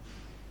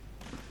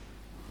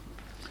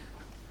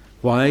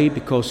 Why?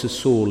 Because his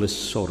soul is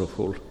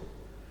sorrowful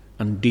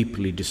and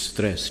deeply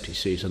distressed, he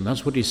says. And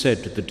that's what he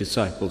said to the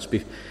disciples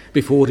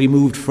before he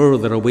moved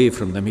further away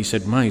from them. He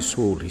said, my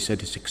soul, he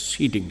said, is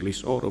exceedingly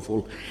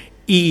sorrowful,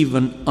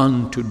 even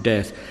unto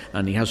death.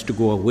 And he has to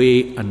go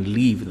away and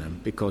leave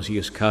them because he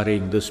is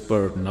carrying this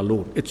burden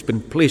alone. It's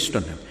been placed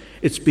on him.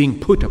 It's being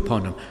put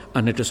upon him,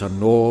 and it is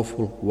an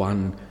awful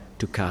one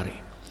to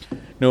carry.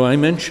 Now, I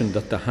mentioned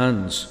that the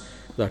hands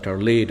that are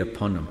laid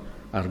upon him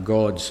are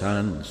God's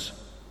hands.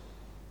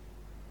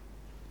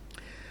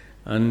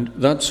 And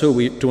that's how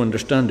to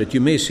understand it.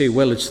 You may say,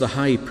 well, it's the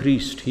high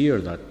priest here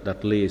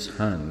that lays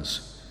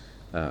hands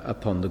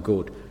upon the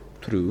goat.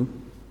 True.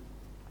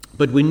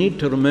 But we need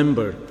to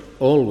remember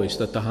always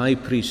that the high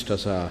priest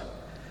has a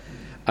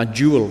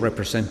dual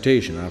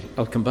representation.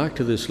 I'll come back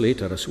to this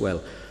later as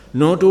well.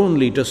 Not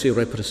only does he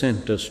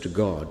represent us to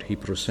God, he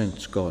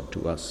presents God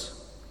to us.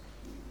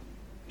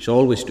 He's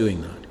always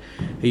doing that.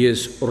 He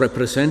is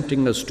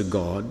representing us to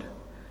God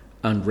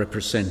and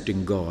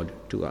representing God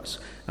to us.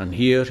 And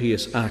here he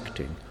is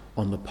acting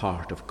on the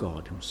part of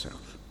God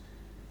himself.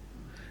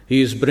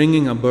 He is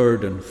bringing a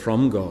burden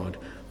from God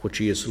which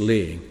he is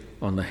laying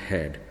on the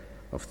head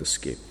of the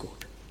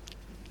scapegoat.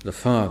 The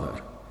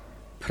Father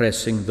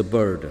pressing the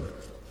burden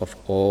of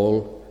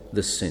all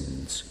the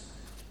sins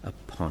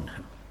upon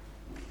him.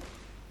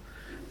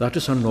 That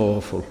is an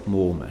awful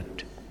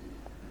moment.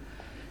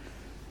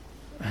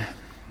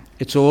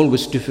 It's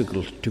always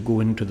difficult to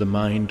go into the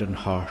mind and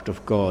heart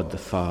of God the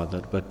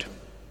Father, but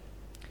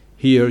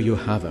here you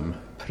have him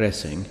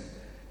pressing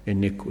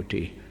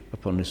iniquity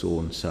upon his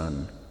own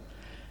Son.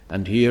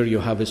 And here you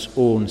have his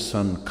own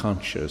Son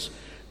conscious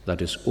that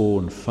his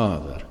own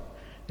Father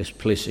is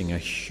placing a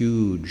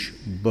huge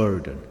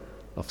burden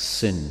of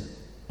sin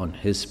on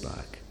his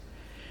back,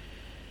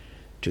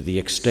 to the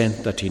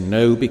extent that he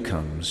now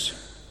becomes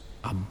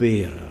a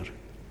bearer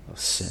of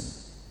sin.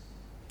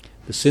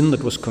 The sin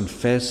that was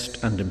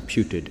confessed and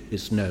imputed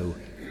is now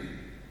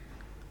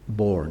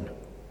borne.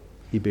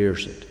 He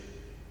bears it.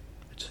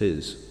 It's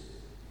his.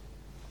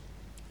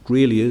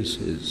 really is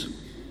his.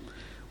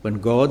 When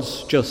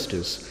God's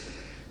justice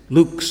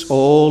looks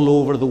all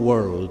over the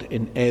world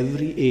in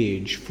every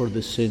age for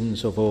the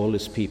sins of all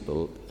his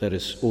people, there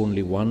is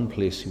only one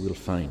place he will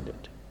find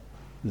it.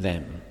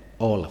 Them,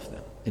 all of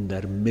them, in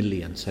their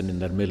millions and in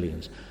their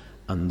millions.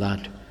 And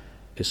that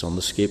is on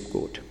the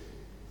scapegoat.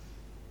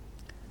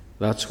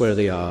 That's where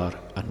they are,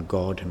 and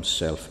God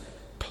himself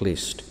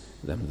placed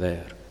them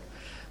there.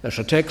 There's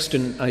a text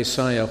in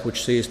Isaiah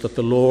which says that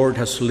the Lord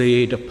has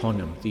laid upon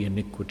him the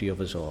iniquity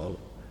of us all.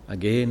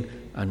 Again,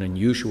 an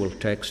unusual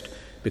text,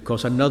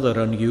 because another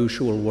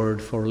unusual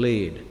word for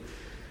laid.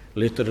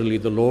 Literally,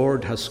 the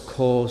Lord has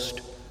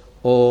caused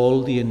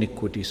all the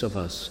iniquities of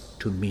us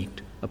to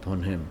meet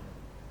upon him.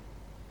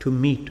 To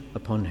meet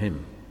upon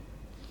him.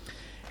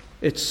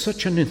 It's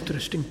such an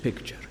interesting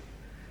picture.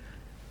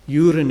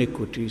 Your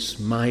iniquities,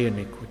 my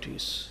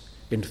iniquities,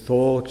 in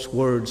thoughts,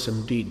 words,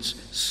 and deeds,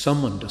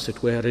 summoned, as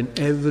it were, in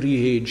every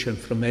age and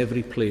from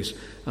every place,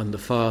 and the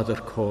Father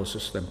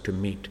causes them to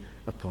meet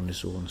upon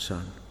his own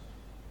Son.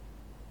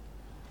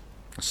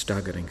 A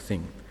staggering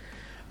thing.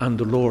 And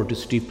the Lord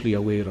is deeply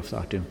aware of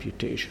that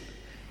imputation.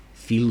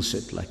 Feels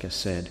it, like I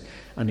said,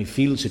 and he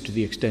feels it to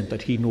the extent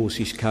that he knows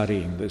he's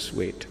carrying this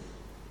weight.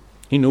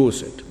 He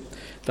knows it.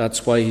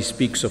 That's why he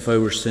speaks of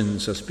our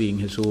sins as being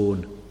his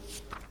own.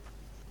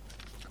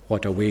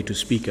 What a way to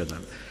speak of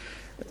them.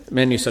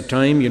 Many's a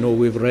time,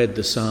 we've read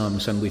the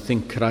Psalms and we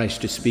think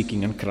Christ is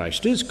speaking, and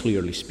Christ is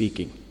clearly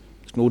speaking.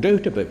 There's no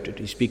doubt about it.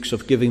 He speaks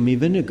of giving me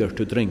vinegar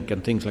to drink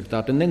and things like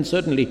that. And then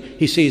suddenly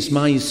he says,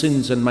 my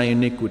sins and my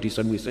iniquities,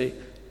 and we say,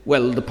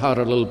 well, the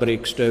parallel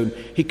breaks down.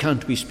 He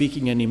can't be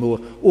speaking anymore.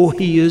 Oh,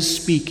 he is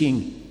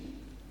speaking.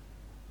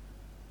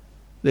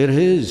 They're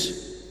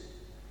his.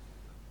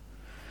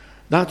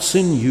 That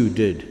sin you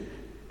did,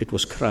 it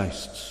was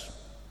Christ's.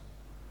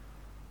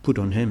 Put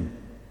on him.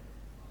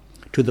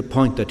 To the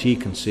point that he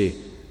can say,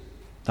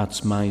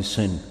 that's my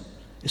sin.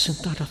 Isn't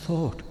that a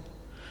thought?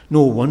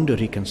 No wonder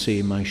he can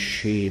say, my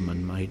shame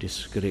and my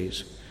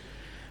disgrace.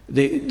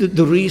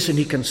 The reason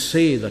he can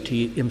say that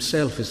he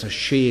himself is a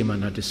shame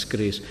and a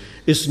disgrace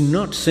is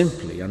not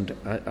simply, and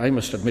I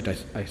must admit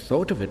I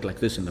thought of it like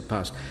this in the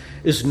past,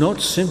 is not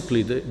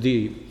simply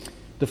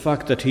the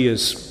fact that he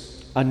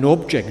is an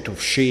object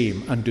of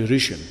shame and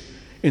derision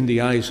in the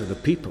eyes of the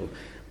people,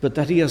 but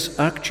that he has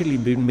actually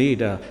been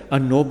made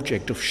an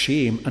object of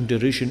shame and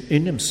derision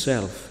in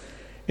himself,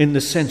 in the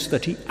sense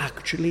that he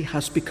actually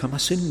has become a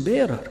sin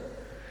bearer.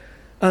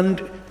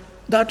 And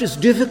that is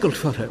difficult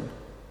for him.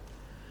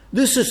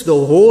 This is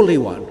the Holy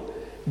One,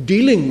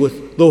 dealing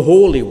with the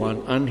Holy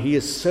One, and he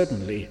is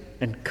suddenly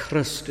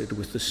encrusted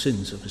with the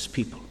sins of his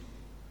people.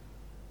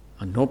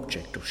 An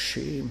object of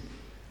shame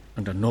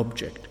and an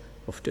object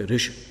of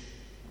derision.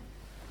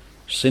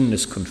 Sin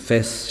is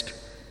confessed,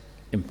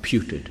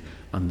 imputed,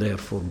 and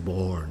therefore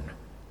borne.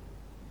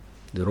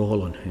 They're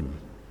all on him.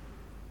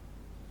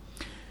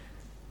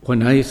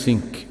 When I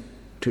think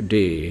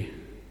today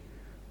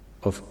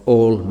of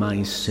all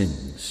my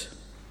sins,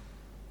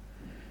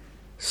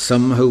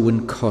 somehow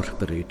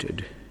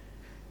incorporated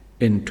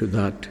into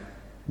that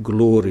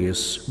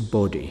glorious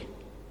body,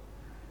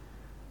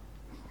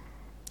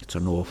 it's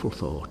an awful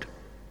thought.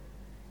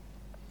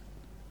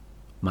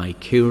 My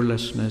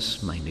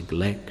carelessness, my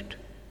neglect,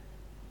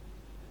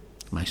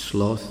 my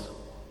sloth,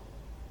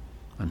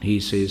 and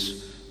he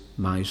says,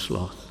 my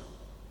sloth,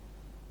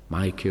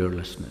 my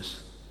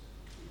carelessness,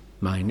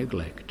 my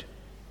neglect.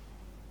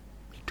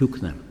 He took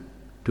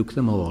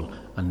them all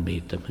and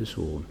made them his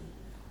own.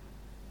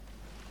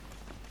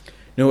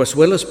 Now, as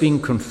well as being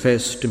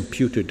confessed,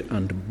 imputed,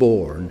 and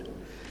borne,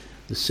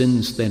 the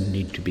sins then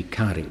need to be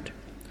carried.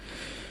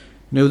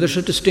 Now, there's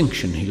a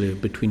distinction here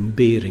between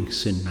bearing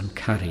sin and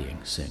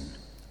carrying sin.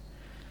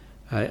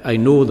 I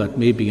know that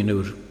maybe in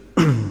our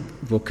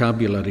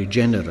vocabulary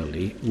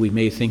generally, we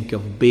may think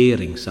of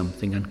bearing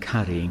something and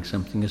carrying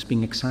something as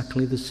being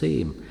exactly the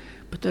same,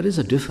 but there is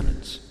a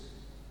difference.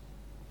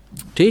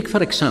 Take,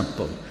 for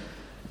example,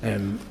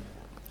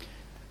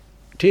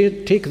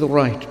 take the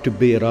right to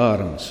bear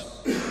arms.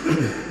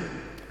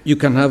 You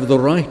can have the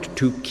right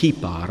to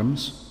keep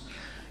arms,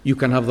 you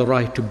can have the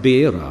right to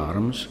bear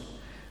arms,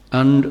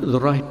 and the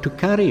right to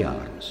carry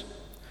arms.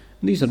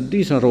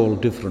 These are all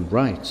different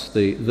rights.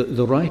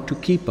 The right to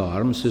keep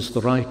arms is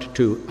the right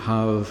to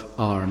have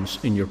arms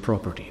in your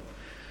property.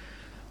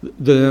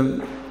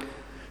 The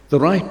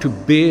right to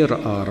bear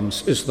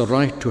arms is the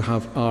right to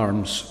have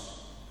arms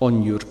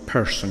on your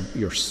person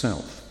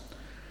yourself.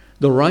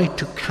 The right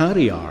to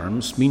carry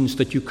arms means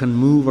that you can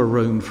move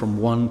around from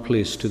one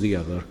place to the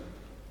other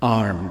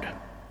armed.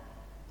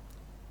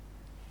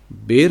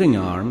 Bearing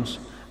arms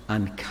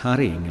and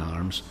carrying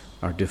arms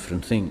are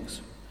different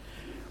things.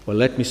 Well,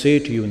 let me say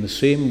to you in the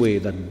same way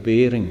that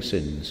bearing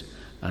sins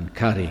and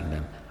carrying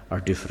them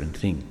are different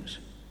things.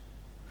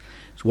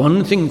 It's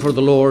one thing for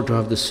the Lord to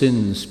have the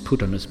sins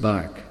put on his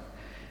back.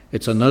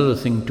 It's another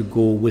thing to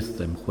go with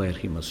them where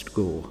he must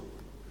go.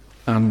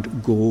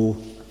 And go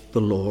the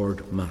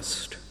Lord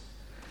must.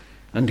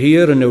 And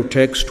here in our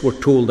text we're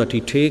told that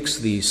he takes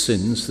these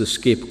sins, the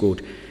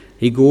scapegoat,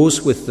 He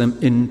goes with them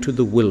into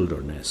the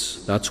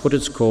wilderness. That's what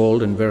it's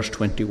called in verse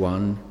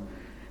 21.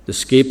 The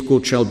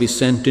scapegoat shall be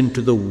sent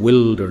into the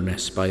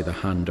wilderness by the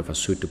hand of a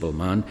suitable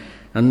man.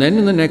 And then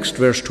in the next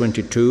verse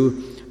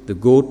 22, the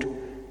goat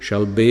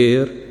shall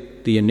bear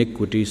the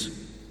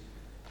iniquities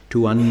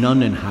to an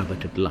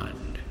uninhabited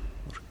land,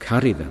 or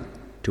carry them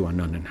to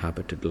an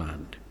uninhabited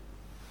land.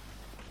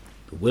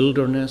 The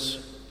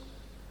wilderness,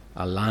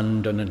 a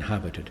land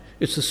uninhabited.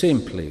 It's the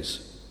same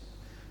place,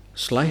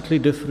 slightly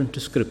different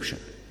description.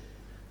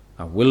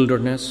 A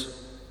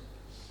wilderness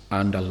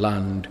and a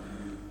land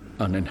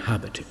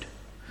uninhabited.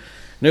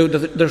 Now,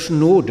 there's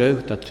no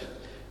doubt that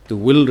the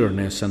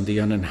wilderness and the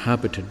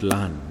uninhabited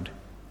land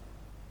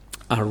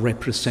are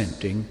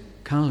representing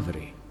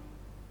Calvary.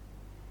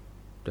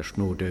 There's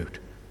no doubt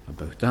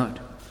about that.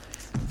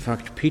 In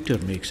fact, Peter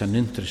makes an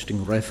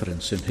interesting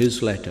reference in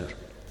his letter,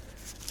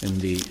 in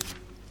the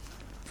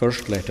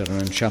first letter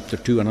and in chapter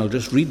 2, and I'll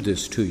just read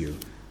this to you.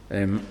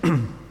 A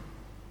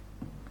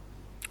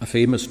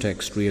famous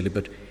text, really,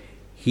 but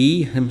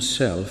he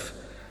himself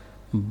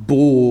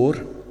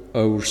bore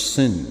our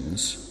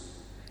sins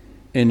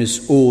in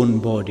his own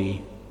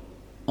body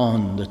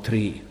on the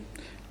tree.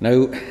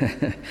 Now,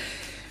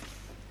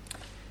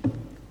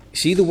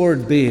 see the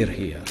word bear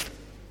here.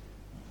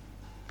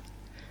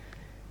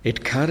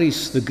 It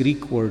carries the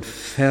Greek word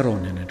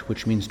pheron in it,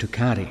 which means to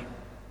carry.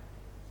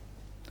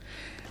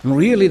 And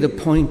really the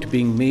point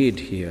being made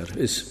here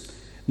is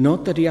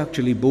not that he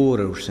actually bore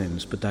our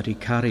sins, but that he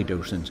carried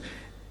our sins.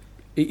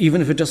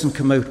 Even if it doesn't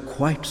come out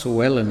quite so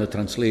well in the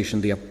translation,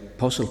 the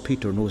Apostle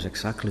Peter knows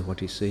exactly what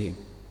he's saying.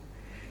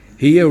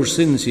 He, our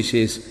sins, he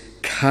says,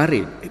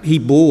 carried. He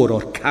bore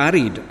or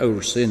carried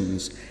our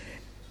sins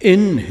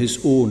in his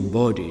own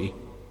body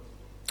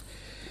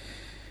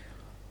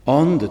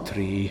on the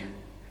tree.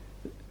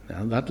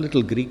 Now, that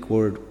little Greek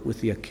word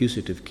with the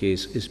accusative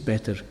case is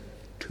better,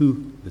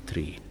 to the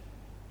tree.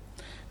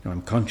 Now,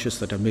 I'm conscious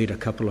that I made a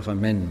couple of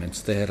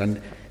amendments there,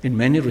 and in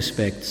many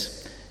respects,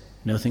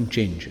 nothing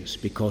changes,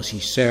 because he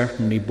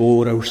certainly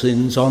bore our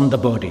sins on the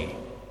body.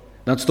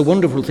 That's the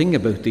wonderful thing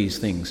about these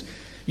things.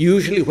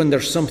 Usually when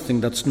there's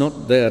something that's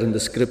not there in the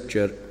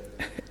Scripture,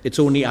 it's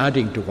only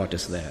adding to what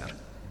is there,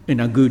 in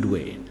a good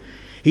way.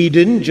 He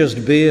didn't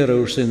just bear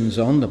our sins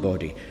on the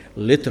body.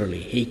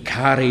 Literally, he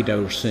carried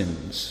our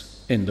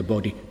sins in the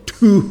body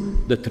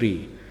to the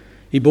tree.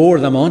 He bore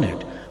them on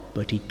it,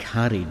 but he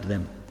carried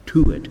them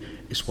to it,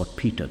 is what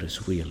Peter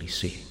is really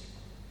saying.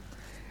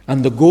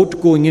 And the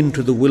goat going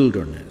into the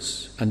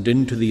wilderness and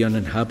into the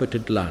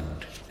uninhabited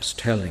land is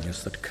telling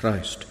us that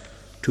Christ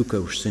took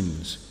our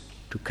sins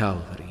to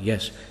Calvary.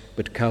 Yes,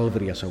 but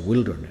Calvary as a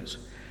wilderness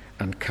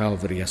and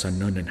Calvary as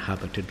an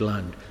uninhabited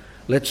land.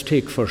 Let's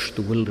take first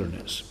the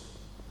wilderness.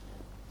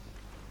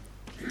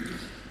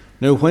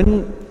 Now,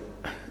 when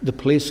the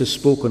place is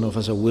spoken of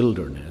as a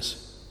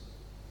wilderness,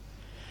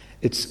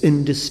 it's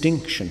in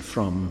distinction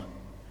from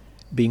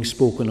being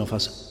spoken of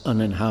as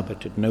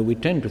uninhabited. Now, we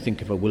tend to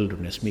think of a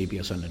wilderness maybe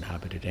as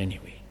uninhabited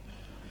anyway.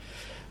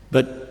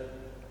 But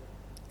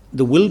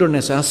the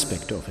wilderness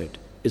aspect of it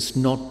is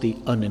not the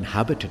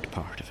uninhabited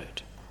part of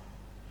it.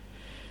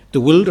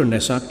 The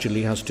wilderness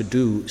actually has to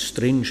do,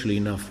 strangely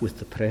enough, with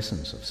the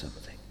presence of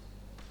something.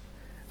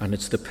 And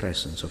it's the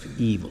presence of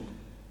evil.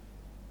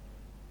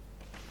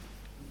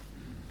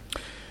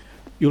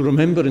 You'll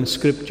remember in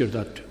Scripture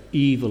that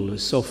evil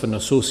is often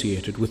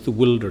associated with the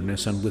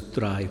wilderness and with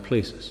dry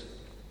places.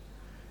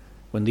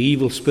 When the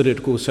evil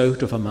spirit goes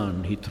out of a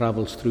man, he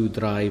travels through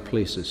dry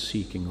places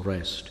seeking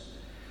rest,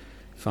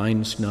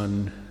 finds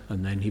none,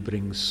 and then he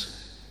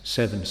brings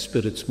 7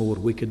 spirits more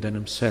wicked than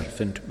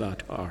himself into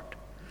that heart.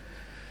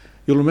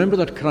 You'll remember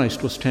that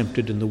Christ was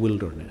tempted in the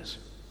wilderness.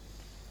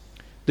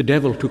 The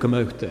devil took him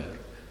out there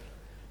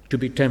to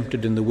be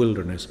tempted in the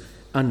wilderness,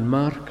 and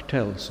Mark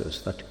tells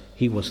us that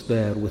he was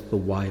there with the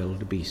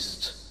wild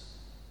beasts.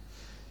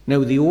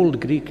 Now, the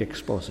old Greek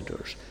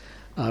expositors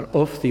are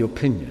of the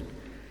opinion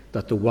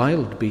that the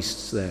wild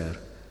beasts there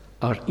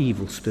are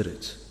evil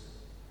spirits.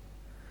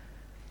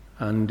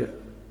 And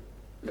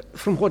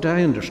from what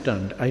I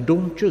understand, I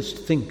don't just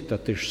think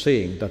that they're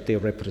saying that they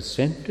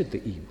represented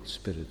the evil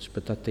spirits,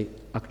 but that they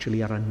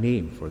actually are a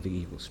name for the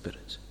evil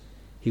spirits.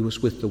 He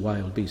was with the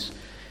wild beasts.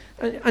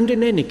 And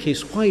in any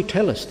case, why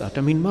tell us that?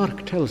 I mean,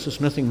 Mark tells us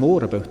nothing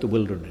more about the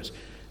wilderness,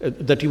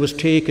 that he was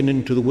taken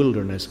into the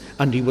wilderness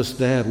and he was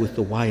there with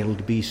the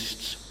wild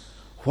beasts.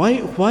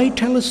 Why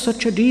tell us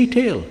such a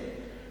detail?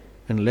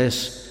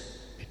 Unless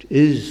it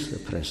is the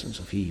presence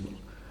of evil,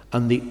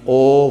 and the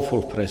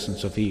awful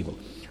presence of evil.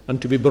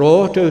 And to be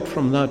brought out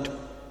from that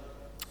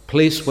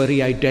place where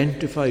he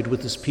identified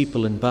with his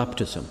people in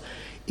baptism,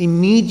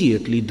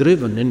 immediately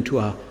driven into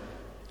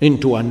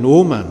a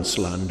no man's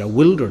land, a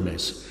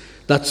wilderness,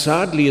 that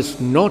sadly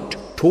is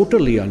not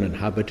totally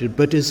uninhabited,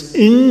 but is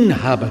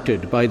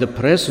inhabited by the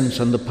presence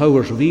and the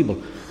powers of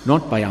evil,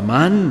 not by a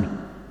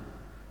man,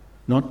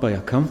 not by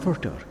a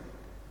comforter,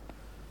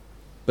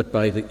 but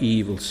by the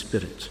evil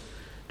spirits.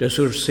 Does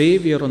our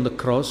Saviour on the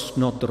cross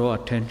not draw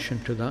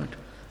attention to that?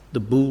 The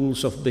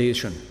bulls of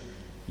Bashan.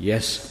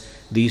 Yes,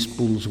 these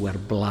bulls were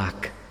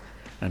black.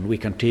 And we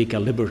can take a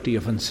liberty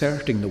of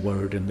inserting the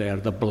word in there.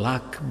 The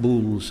black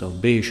bulls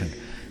of Bashan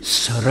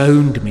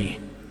surround me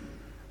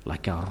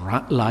like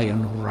a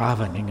lion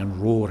ravening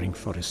and roaring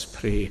for his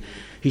prey.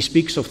 He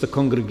speaks of the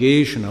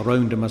congregation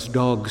around him as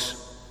dogs.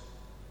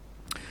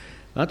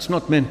 That's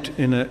not meant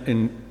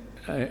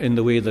in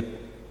the way that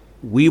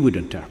we would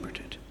interpret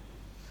it.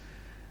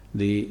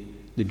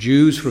 The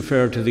Jews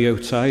refer to the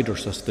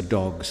outsiders as the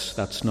dogs.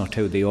 That's not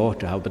how they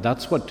ought to have, but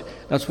that's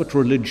what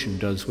religion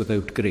does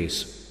without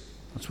grace.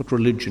 That's what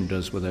religion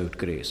does without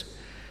grace.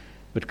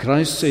 But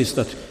Christ says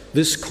that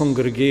this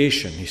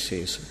congregation, he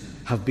says,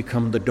 have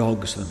become the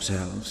dogs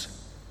themselves.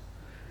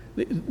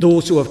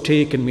 Those who have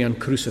taken me and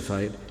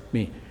crucified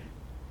me,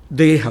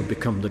 they have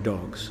become the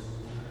dogs.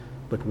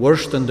 But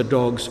worse than the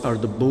dogs are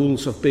the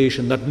bulls of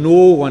Bashan that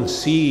no one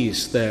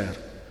sees there.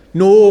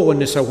 No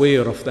one is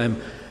aware of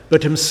them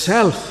but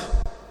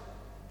himself,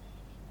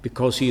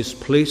 because he is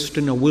placed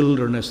in a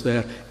wilderness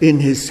there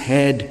in his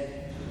head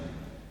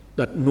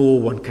that no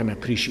one can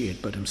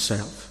appreciate but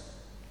himself.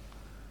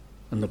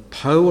 And the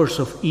powers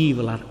of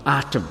evil are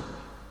at him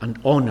and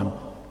on him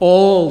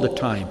all the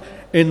time,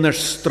 in their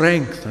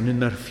strength and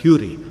in their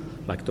fury,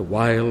 like the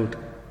wild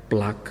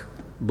black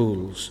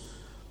bulls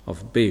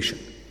of Bashan.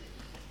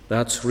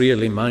 That's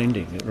really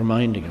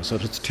reminding us,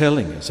 or it's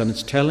telling us, and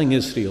it's telling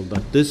Israel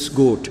that this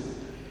goat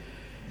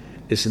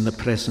is in the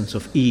presence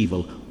of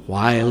evil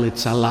while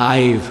it's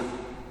alive.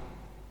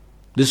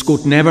 This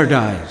goat never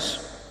dies.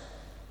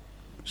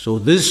 So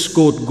this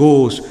goat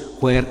goes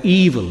where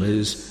evil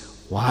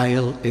is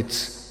while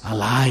it's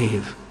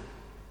alive.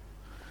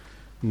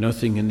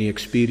 Nothing in the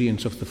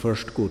experience of the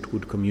first goat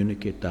would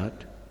communicate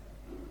that.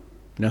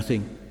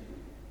 Nothing.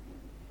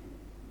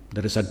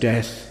 There is a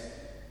death,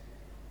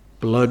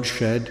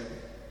 bloodshed,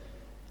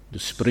 the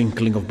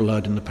sprinkling of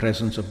blood in the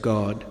presence of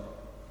God.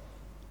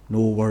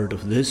 No word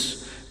of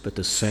this, but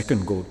the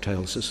second goat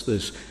tells us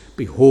this.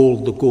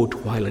 Behold the goat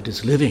while it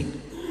is living.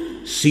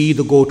 See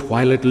the goat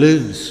while it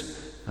lives,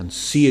 and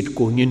see it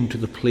going into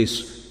the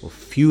place of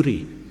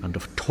fury and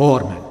of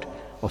torment,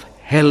 of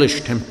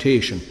hellish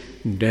temptation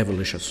and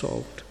devilish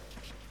assault.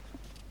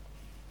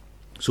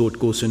 So it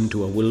goes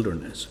into a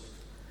wilderness.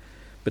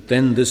 But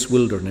then this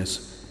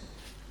wilderness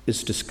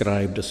is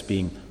described as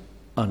being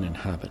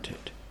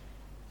uninhabited.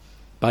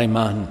 By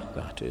man,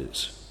 that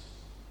is.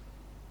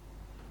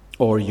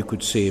 Or you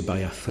could say by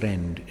a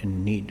friend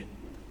in need.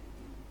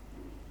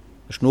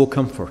 There's no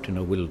comfort in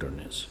a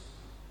wilderness.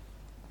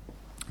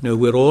 Now,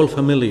 we're all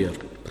familiar,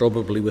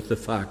 probably, with the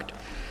fact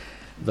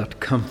that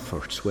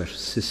comforts were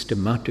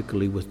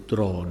systematically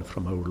withdrawn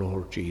from our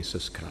Lord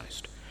Jesus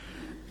Christ.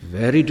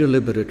 Very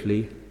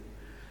deliberately,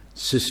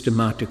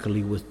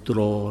 systematically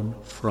withdrawn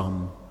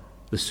from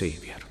the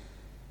Saviour.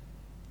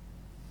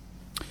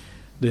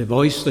 The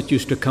voice that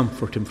used to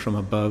comfort him from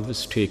above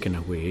is taken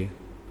away.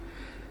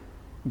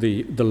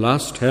 The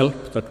last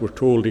help that we're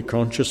told he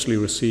consciously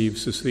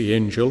receives is the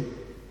angel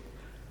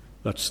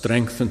that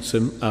strengthens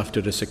him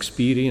after his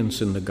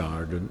experience in the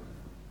garden.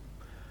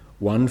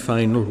 One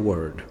final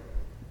word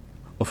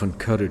of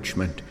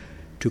encouragement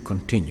to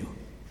continue.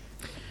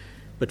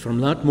 But from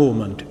that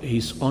moment,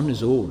 he's on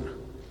his own.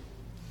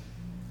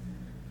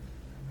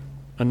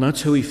 And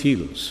that's how he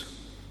feels,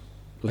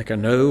 like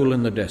an owl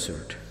in the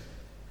desert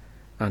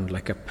and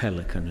like a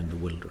pelican in the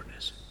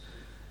wilderness.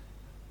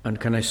 And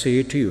can I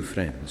say to you,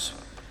 friends,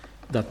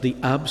 that the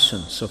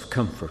absence of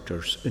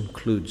comforters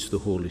includes the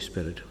Holy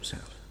Spirit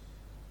himself.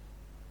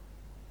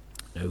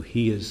 Now,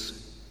 he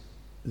is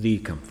the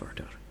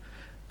Comforter.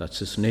 That's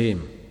his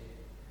name.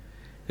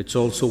 It's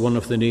also one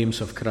of the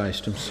names of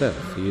Christ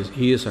himself.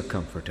 He is a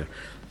comforter.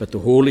 But the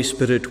Holy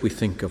Spirit we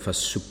think of as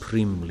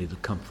supremely the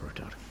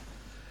Comforter.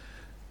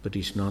 But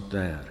he's not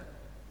there.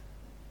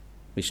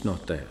 He's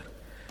not there.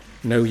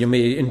 Now, you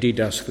may indeed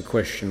ask the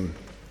question,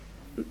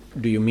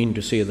 do you mean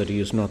to say that he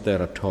is not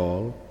there at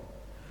all?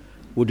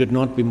 Would it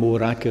not be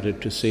more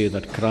accurate to say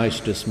that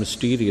Christ is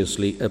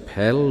mysteriously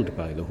upheld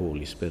by the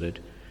Holy Spirit?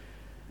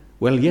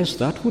 Well, yes,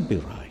 that would be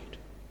right.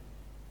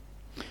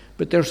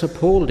 But there's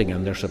upholding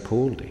and there's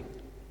upholding.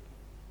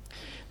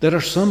 There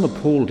are some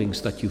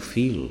upholdings that you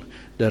feel.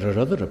 There are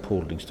other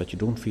upholdings that you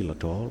don't feel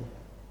at all.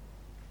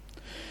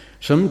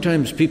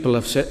 Sometimes people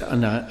have said,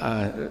 and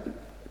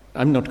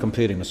I'm not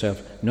comparing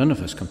myself, none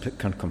of us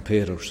can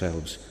compare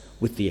ourselves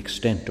with the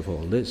extent of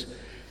all this.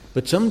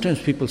 But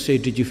sometimes people say,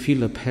 did you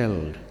feel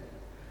upheld?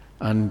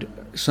 And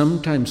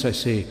sometimes I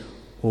say,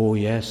 oh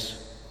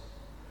yes,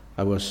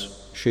 I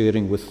was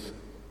sharing with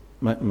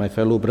my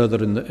fellow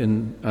brother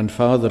and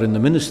father in the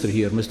ministry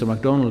here, Mr.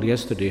 MacDonald,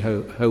 yesterday,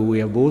 how we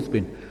have both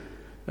been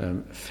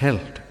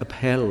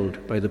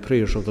upheld by the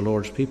prayers of the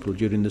Lord's people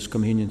during this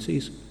communion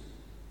season.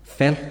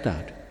 Felt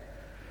that.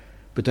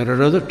 But there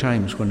are other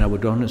times when I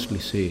would honestly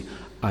say,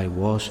 I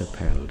was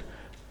upheld,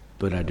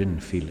 but I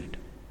didn't feel it.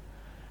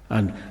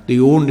 And the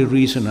only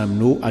reason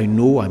I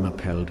know I'm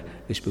upheld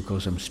is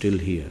because I'm still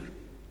here.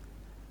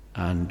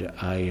 And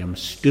I am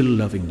still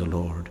loving the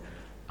Lord,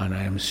 and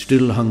I am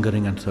still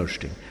hungering and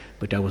thirsting.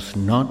 But I was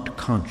not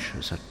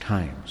conscious at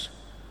times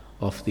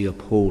of the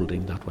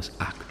upholding that was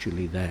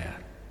actually there.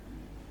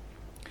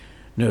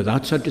 Now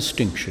that's a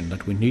distinction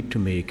that we need to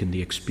make in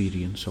the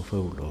experience of our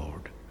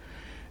Lord.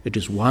 It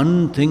is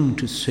one thing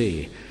to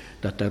say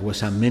that there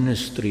was a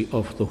ministry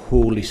of the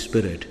Holy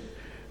Spirit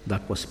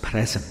that was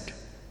present,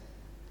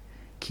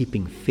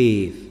 keeping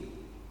faith.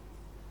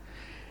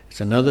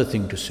 It's another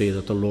thing to say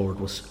that the Lord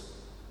was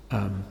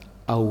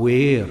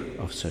aware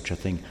of such a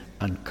thing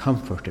and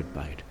comforted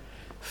by it.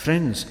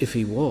 Friends, if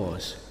he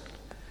was,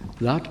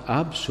 that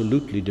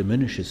absolutely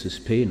diminishes his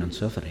pain and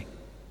suffering.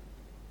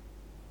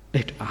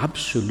 It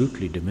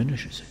absolutely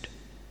diminishes it.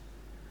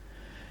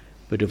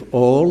 But if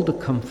all the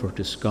comfort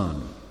is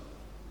gone,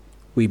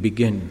 we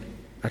begin,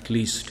 at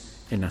least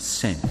in a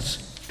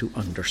sense, to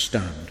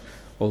understand.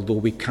 Although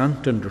we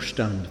can't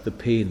understand the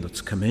pain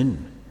that's come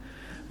in.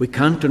 We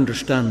can't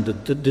understand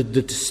the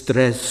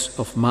distress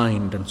of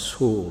mind and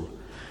soul,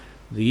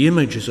 the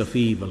images of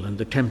evil and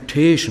the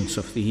temptations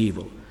of the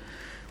evil,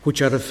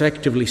 which are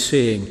effectively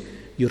saying,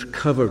 you're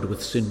covered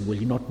with sin, will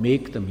you not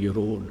make them your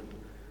own?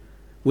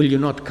 Will you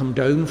not come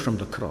down from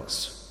the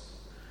cross?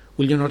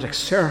 Will you not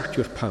exert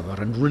your power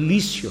and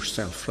release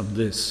yourself from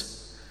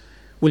this?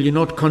 Will you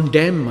not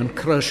condemn and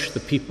crush the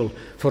people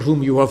for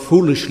whom you have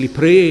foolishly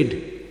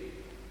prayed?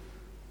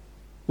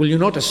 Will you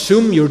not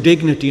assume your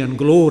dignity and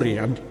glory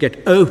and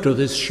get out of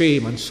this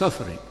shame and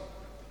suffering?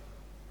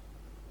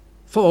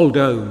 Fall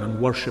down and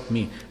worship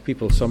me.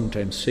 People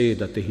sometimes say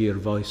that they hear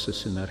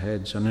voices in their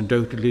heads, and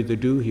undoubtedly they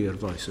do hear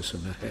voices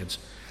in their heads.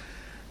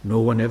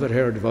 No one ever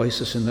heard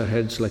voices in their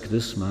heads like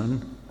this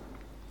man.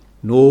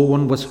 No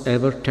one was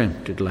ever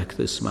tempted like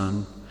this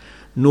man.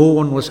 No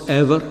one was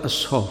ever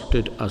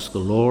assaulted as the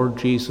Lord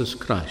Jesus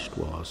Christ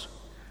was,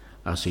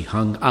 as he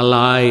hung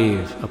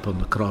alive upon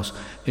the cross,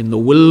 in the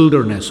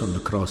wilderness on the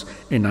cross,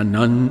 in an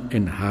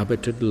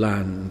uninhabited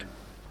land,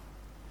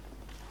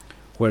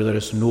 where there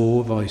is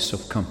no voice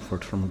of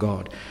comfort from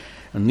God.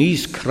 And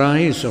these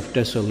cries of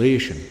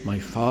desolation, my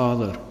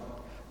Father,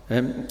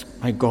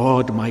 my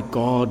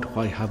God,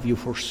 why have you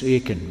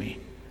forsaken me?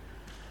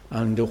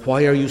 And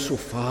why are you so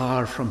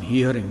far from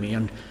hearing me?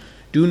 And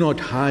do not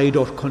hide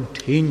or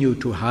continue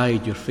to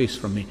hide your face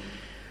from me,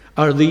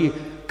 are the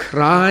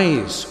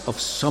cries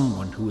of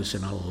someone who is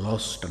in a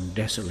lost and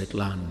desolate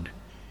land.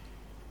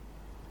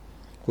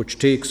 Which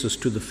takes us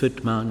to the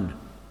fit man.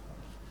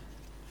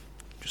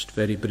 Just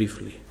very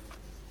briefly.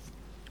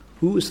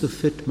 Who is the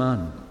fit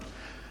man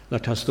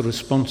that has the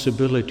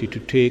responsibility to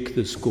take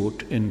this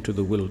goat into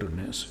the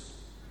wilderness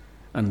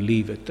and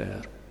leave it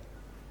there?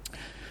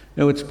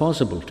 Now it's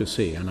possible to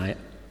say, and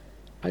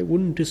I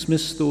wouldn't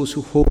dismiss those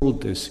who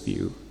hold this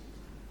view.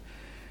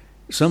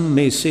 Some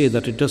may say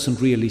that it doesn't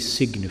really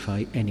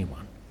signify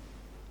anyone.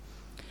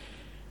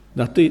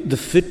 That the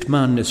fit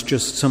man is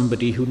just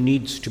somebody who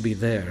needs to be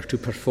there to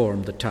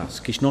perform the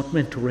task. He's not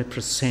meant to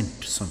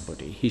represent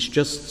somebody. He's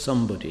just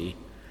somebody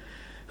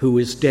who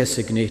is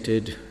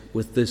designated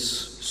with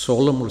this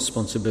solemn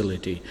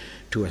responsibility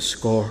to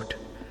escort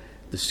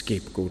the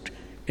scapegoat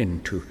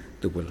into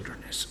the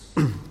wilderness.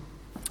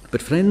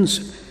 But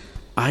friends,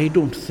 I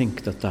don't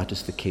think that that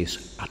is the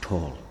case at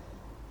all.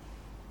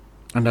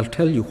 And I'll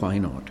tell you why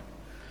not.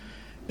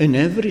 In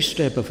every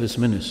step of his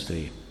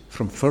ministry,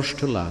 from first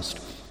to last,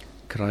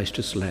 Christ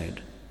is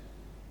led.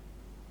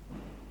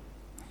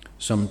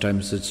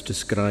 Sometimes it's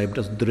described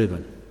as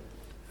driven.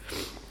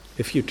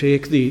 If you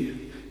take the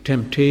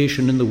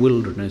temptation in the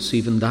wilderness,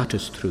 even that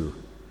is true.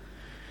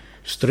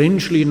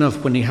 Strangely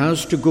enough, when he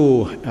has to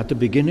go at the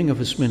beginning of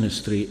his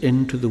ministry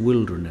into the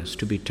wilderness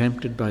to be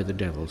tempted by the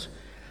devils,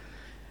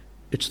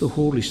 it's the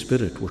Holy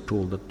Spirit, we're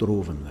told, that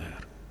drove him there.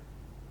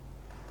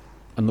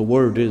 And the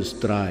word is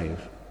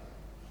drive.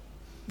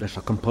 There's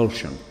a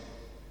compulsion.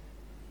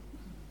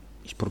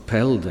 He's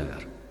propelled there.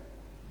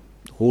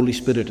 The Holy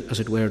Spirit, as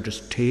it were,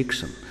 just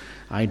takes him.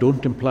 I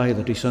don't imply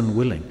that he's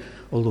unwilling,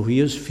 although he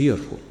is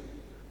fearful.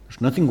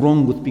 There's nothing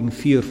wrong with being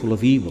fearful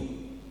of evil.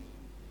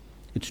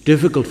 It's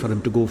difficult for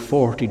him to go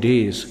 40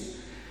 days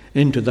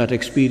into that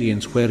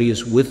experience where he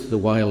is with the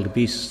wild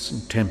beasts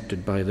and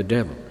tempted by the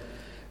devil.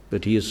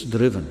 But he is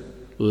driven,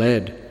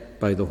 led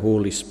by the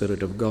Holy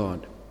Spirit of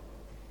God.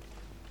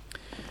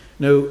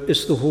 Now,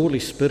 is the Holy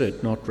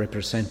Spirit not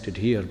represented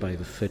here by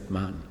the fit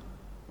man?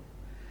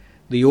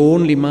 The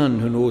only man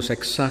who knows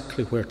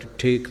exactly where to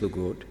take the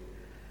goat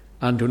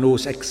and who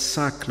knows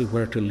exactly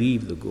where to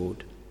leave the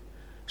goat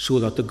so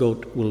that the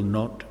goat will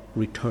not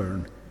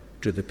return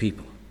to the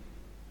people.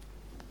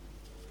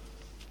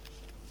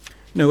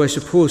 Now, I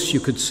suppose you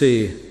could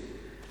say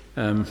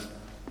that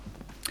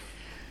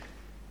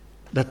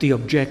the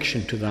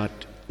objection to that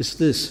is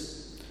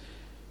this.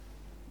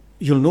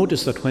 You'll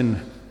notice that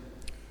when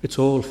it's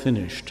all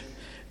finished,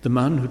 the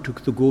man who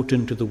took the goat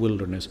into the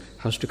wilderness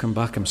has to come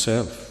back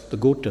himself. The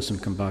goat doesn't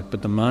come back,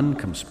 but the man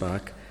comes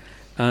back,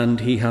 and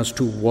he has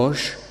to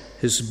wash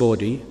his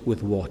body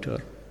with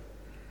water,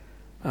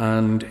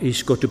 and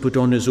he's got to put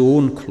on his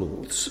own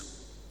clothes.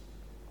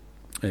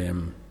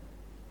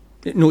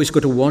 He's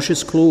got to wash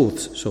his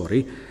clothes,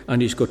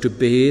 and he's got to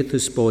bathe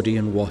his body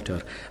in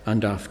water,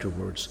 and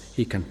afterwards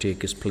he can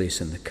take his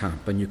place in the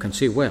camp. And you can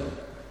say, well,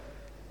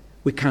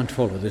 We can't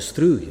follow this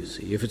through, you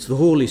see. If it's the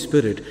Holy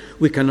Spirit,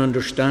 we can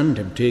understand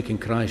him taking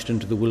Christ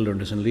into the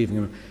wilderness and leaving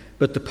him.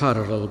 But the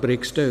parallel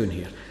breaks down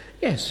here.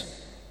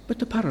 Yes, but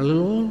the parallel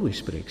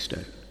always breaks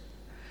down.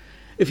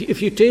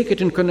 If you take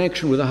it in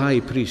connection with the high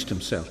priest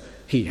himself,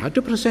 he had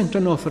to present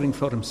an offering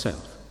for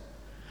himself.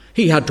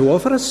 He had to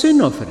offer a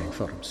sin offering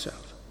for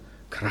himself.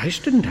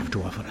 Christ didn't have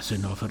to offer a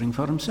sin offering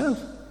for himself.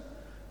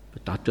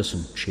 But that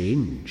doesn't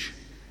change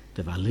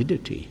the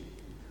validity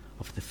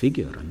of the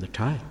figure and the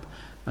type,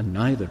 and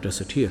neither does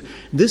it here.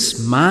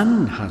 This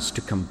man has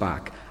to come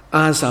back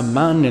as a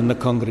man in the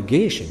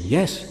congregation,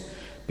 yes,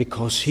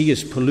 because he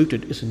is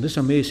polluted. Isn't this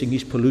amazing?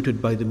 He's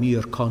polluted by the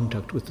mere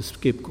contact with the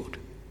scapegoat.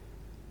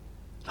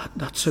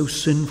 That's how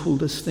sinful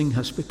this thing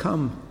has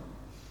become.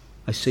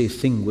 I say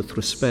thing with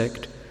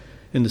respect,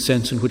 in the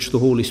sense in which the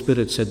Holy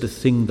Spirit said the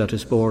thing that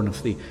is born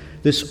of thee.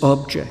 This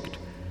object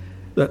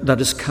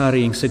that is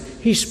carrying sin,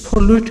 he's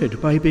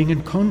polluted by being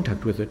in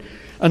contact with it.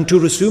 And to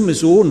resume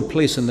his own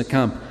place in the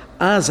camp,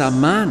 as a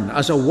man,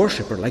 as a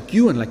worshipper, like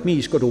you and like me,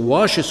 he's got to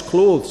wash his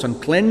clothes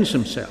and cleanse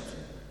himself.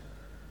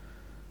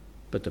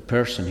 But the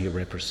person he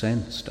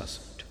represents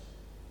doesn't.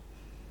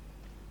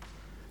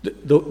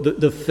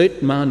 The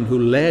fit man who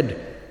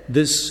led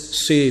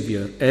this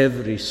Saviour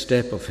every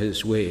step of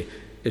his way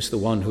is the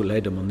one who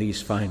led him on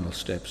these final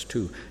steps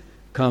too.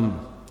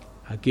 Come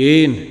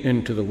again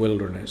into the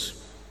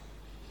wilderness,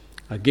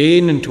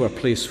 again into a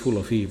place full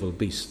of evil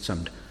beasts,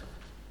 and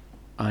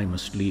I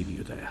must leave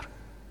you there.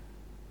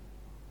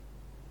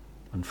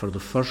 And for the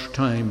first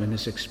time in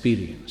his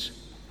experience,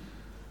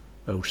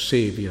 our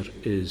Saviour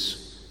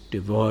is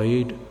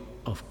devoid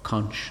of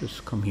conscious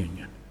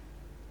communion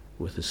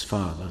with his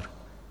Father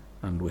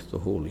and with the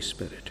Holy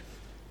Spirit.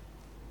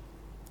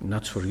 And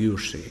that's for your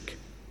sake.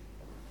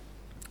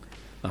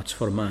 That's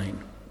for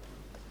mine.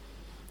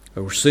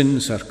 Our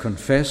sins are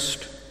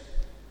confessed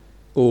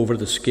over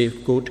the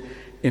scapegoat,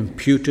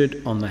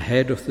 imputed on the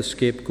head of the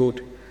scapegoat,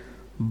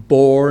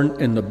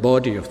 borne in the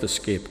body of the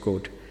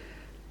scapegoat,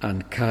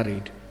 and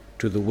carried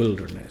to the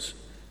wilderness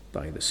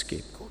by the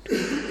scapegoat.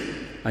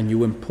 And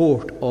you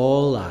import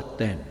all that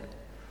then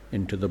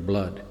into the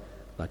blood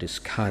that is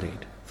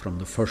carried from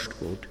the first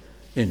goat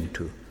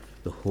into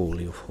the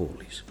Holy of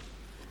Holies.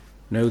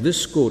 Now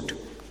this goat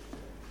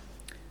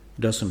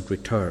doesn't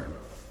return.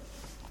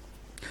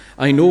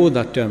 I know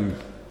that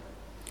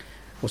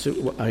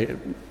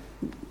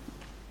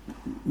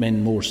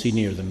men more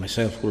senior than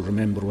myself will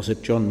remember, was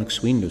it John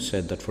McSween who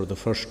said that for the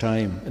first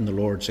time in the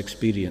Lord's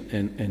experience,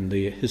 in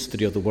the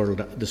history of the world,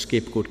 the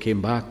scapegoat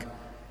came back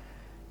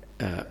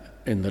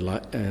in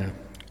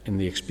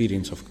the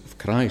experience of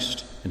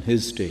Christ in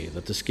his day,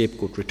 that the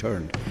scapegoat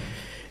returned.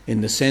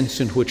 In the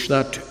sense in which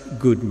that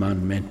good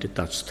man meant it,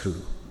 that's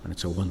true, and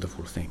it's a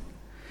wonderful thing.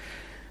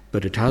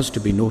 But it has to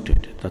be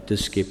noted that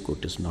this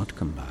scapegoat does not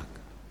come back.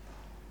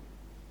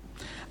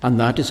 And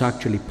that is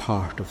actually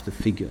part of the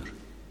figure.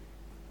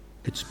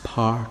 It's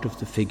part of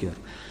the figure.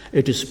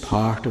 It is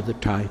part of the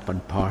type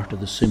and part of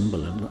the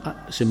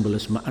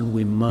symbolism, and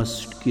we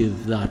must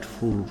give that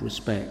full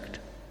respect.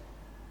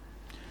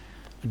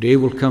 A day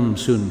will come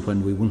soon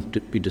when we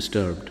won't be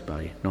disturbed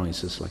by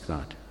noises like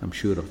that. I'm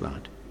sure of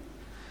that.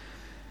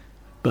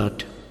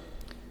 But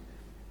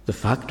the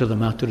fact of the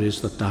matter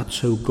is that that's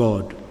how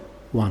God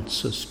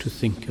wants us to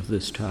think of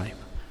this type,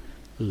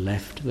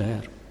 left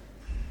there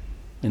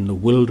in the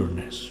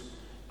wilderness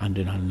and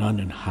in an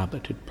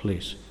uninhabited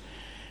place,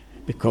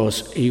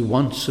 because he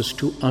wants us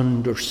to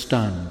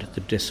understand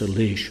the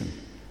desolation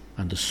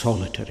and the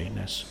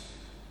solitariness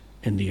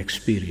in the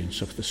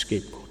experience of the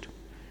scapegoat.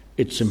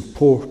 It's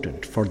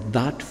important for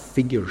that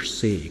figure's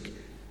sake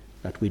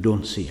that we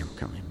don't see him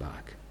coming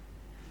back.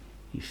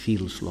 He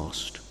feels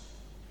lost.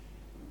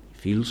 He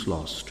feels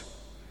lost,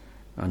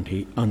 and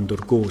he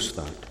undergoes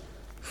that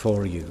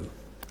for you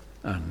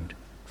and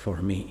for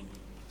me.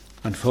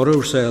 And for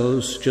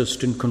ourselves,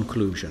 just in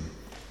conclusion,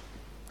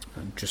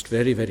 and just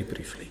very, very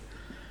briefly,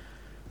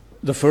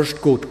 the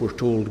first goat, we're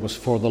told, was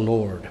for the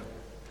Lord,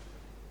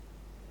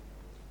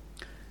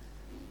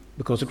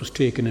 because it was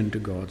taken into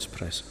God's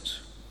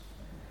presence.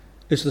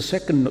 Is the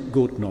second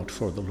goat not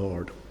for the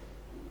Lord?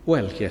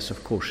 Well, yes,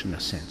 of course, in a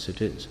sense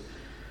it is.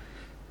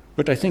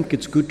 But I think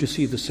it's good to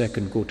see the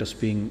second goat as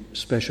being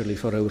specially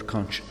for our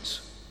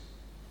conscience.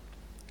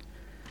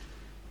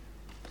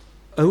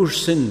 Our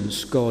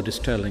sins, God is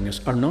telling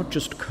us, are not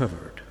just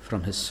covered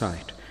from his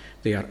sight,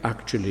 they are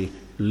actually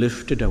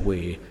lifted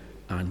away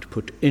and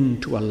put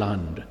into a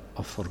land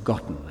of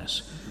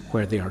forgottenness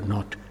where they are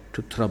not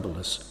to trouble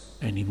us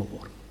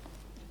anymore.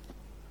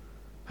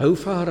 How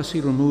far has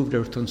he removed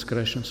our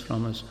transgressions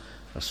from us?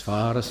 As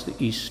far as the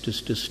east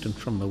is distant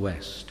from the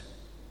west.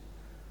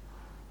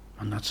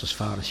 And that's as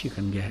far as you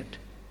can get.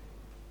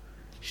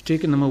 He's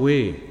taken them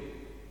away.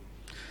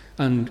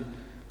 And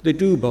they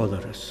do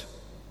bother us.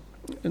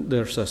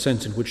 There's a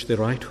sense in which they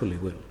rightfully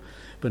will.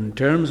 But in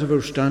terms of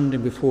our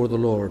standing before the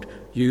Lord,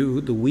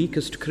 you, the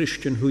weakest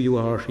Christian who you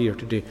are here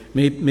today,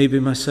 maybe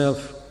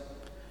myself,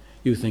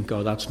 you think,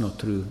 oh, that's not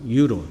true.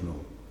 You don't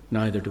know.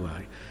 Neither do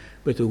I.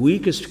 But the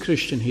weakest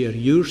Christian here,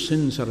 your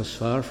sins are as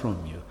far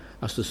from you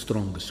as the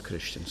strongest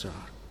Christians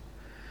are.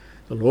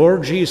 The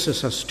Lord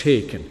Jesus has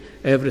taken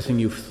everything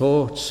you've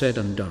thought, said,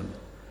 and done.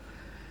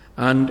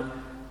 And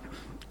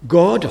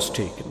God has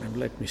taken them,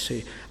 let me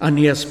say, and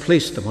he has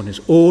placed them on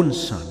his own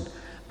Son,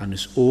 and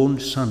his own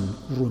Son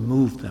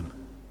removed them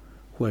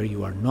where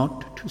you are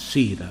not to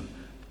see them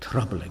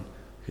troubling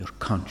your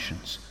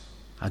conscience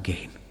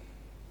again.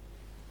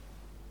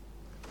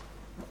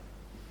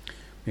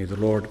 May the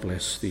Lord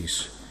bless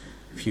these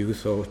few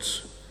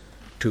thoughts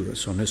to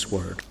us on his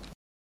word.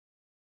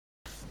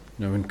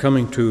 Now, in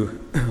coming to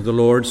the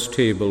Lord's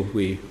table,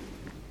 we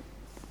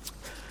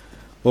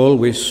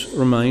always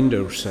remind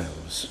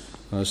ourselves,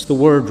 as the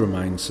word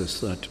reminds us,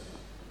 that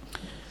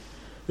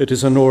it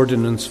is an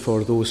ordinance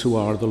for those who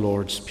are the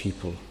Lord's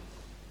people.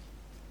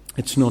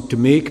 It's not to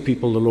make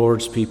people the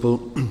Lord's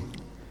people,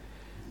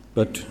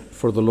 but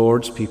for the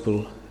Lord's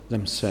people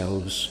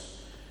themselves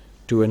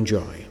to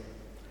enjoy.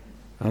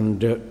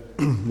 And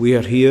we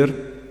are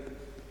here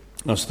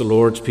as the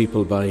Lord's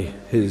people by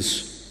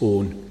his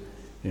own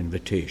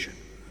invitation.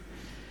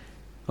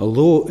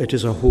 Although it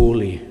is a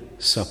holy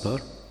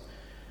supper,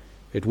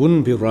 it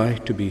wouldn't be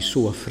right to be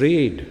so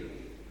afraid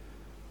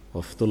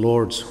of the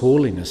Lord's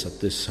holiness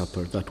at this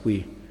supper that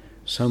we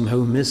somehow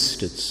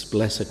missed its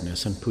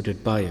blessedness and put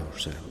it by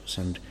ourselves.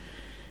 And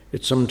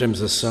it's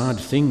sometimes a sad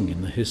thing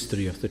in the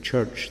history of the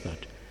church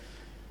that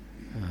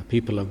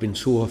people have been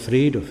so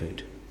afraid of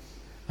it.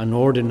 An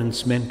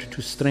ordinance meant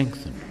to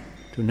strengthen,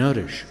 to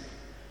nourish,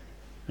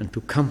 and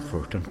to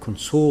comfort and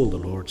console the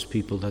Lord's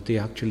people, that they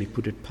actually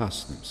put it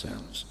past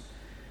themselves.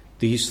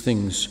 These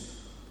things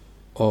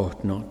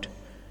ought not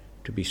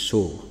to be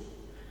so.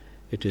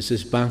 It is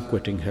his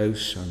banqueting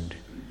house, and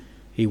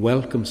he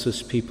welcomes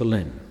his people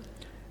in,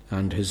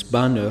 and his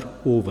banner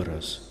over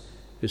us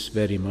is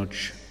very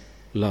much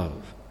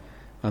love.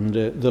 And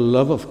the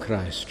love of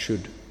Christ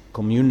should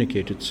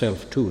communicate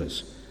itself to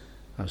us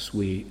as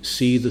we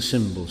see the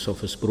symbols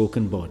of his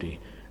broken body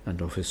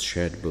and of his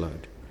shed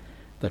blood,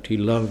 that he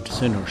loved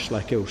sinners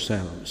like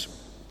ourselves.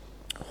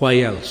 Why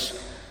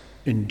else,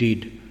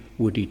 indeed,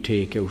 would he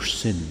take our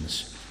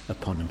sins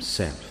upon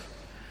himself?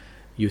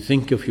 You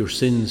think of your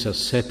sins as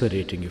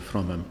separating you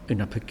from him.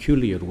 In a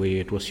peculiar way,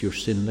 it was your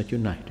sin that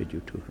united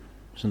you to him.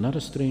 Isn't that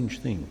a strange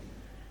thing?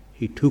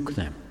 He took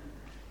them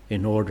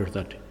in order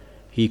that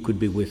he could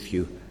be with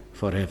you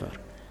forever.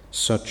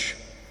 Such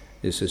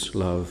is his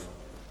love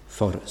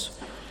for us.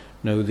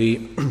 Now,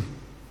 the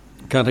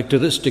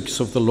characteristics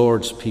of the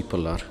Lord's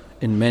people are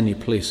in many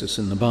places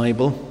in the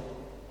Bible,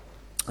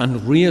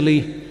 and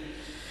really,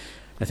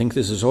 I think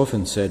this is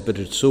often said, but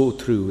it's so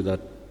true, that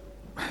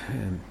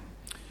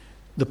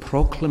the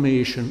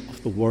proclamation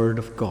of the Word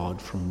of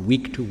God from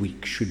week to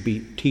week should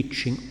be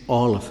teaching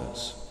all of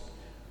us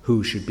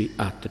who should be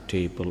at the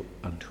table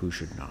and who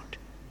should not.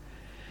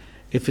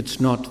 If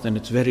it's not, then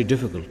it's very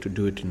difficult to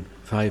do it in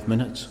 5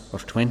 minutes or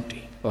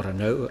 20 or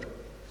an hour.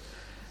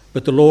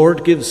 But the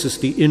Lord gives us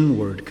the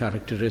inward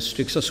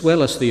characteristics as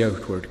well as the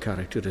outward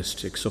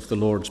characteristics of the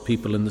Lord's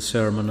people in the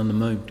Sermon on the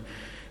Mount.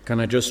 Can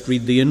I just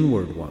read the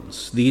inward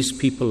ones? These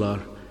people are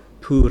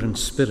poor in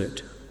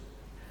spirit.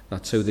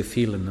 That's how they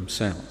feel in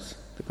themselves.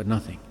 They've got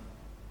nothing.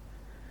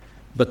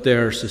 But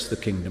theirs is the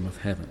kingdom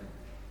of heaven.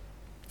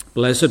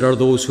 Blessed are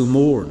those who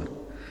mourn.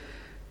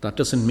 That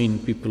doesn't mean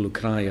people who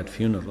cry at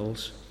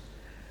funerals.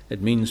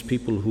 It means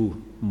people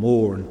who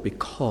mourn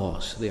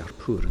because they are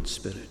poor in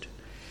spirit.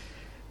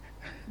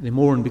 They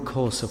mourn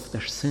because of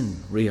their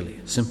sin,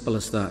 really. Simple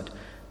as that.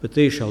 But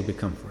they shall be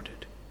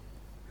comforted.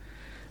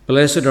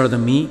 Blessed are the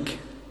meek.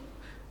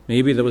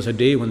 Maybe there was a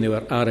day when they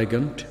were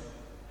arrogant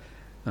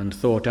and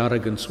thought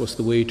arrogance was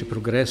the way to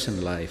progress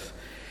in life.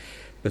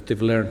 But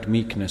they've learned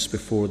meekness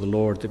before the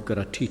Lord. They've got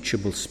a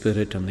teachable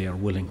spirit and they are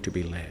willing to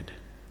be led.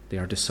 They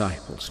are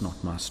disciples,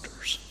 not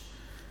masters.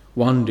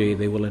 One day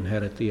they will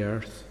inherit the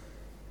earth,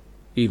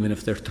 even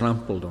if they're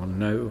trampled on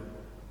now.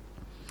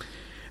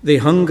 They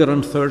hunger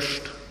and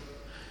thirst,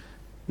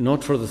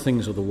 not for the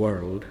things of the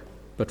world,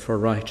 but for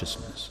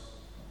righteousness.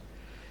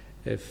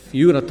 If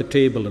you're at the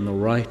table in the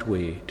right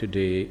way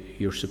today,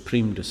 your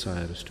supreme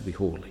desire is to be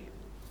holy,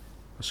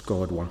 as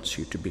God wants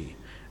you to be.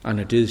 And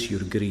it is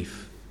your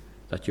grief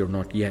that you're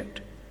not yet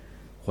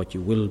what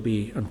you will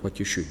be and what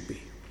you should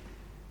be.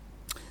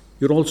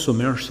 You're also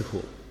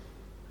merciful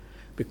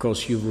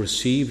because you've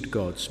received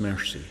God's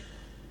mercy,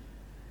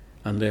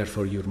 and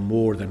therefore you're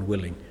more than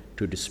willing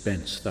to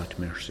dispense that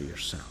mercy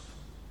yourself.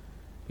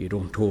 You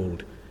don't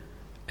hold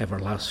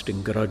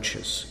everlasting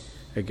grudges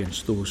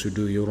against those who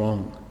do you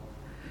wrong.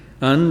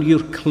 And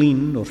you're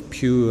clean or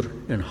pure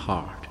in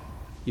heart.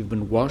 You've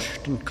been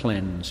washed and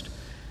cleansed,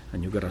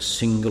 and you've got a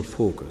single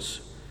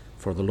focus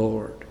for the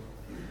Lord.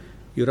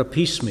 You're a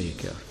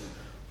peacemaker.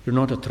 You're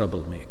not a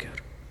troublemaker.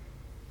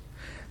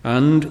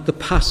 And the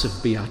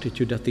passive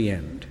beatitude at the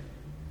end.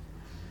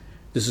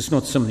 This is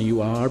not something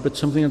you are, but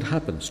something that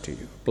happens to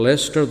you.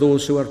 Blessed are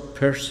those who are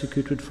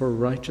persecuted for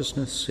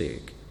righteousness'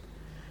 sake,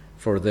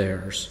 for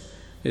theirs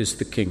is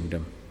the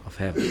kingdom of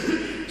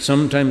heaven.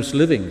 Sometimes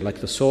living like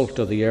the salt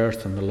of the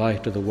earth and the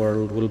light of the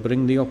world will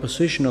bring the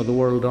opposition of the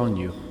world on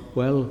you.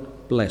 Well,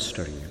 blessed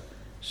are you,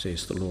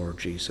 says the Lord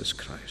Jesus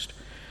Christ.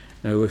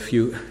 Now, if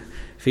you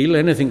feel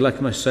anything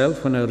like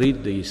myself when I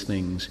read these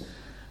things,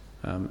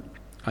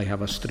 I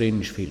have a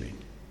strange feeling.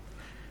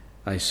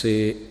 I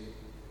say,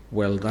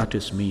 well, that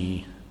is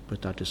me,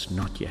 but that is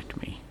not yet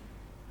me.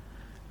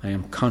 I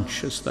am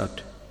conscious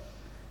that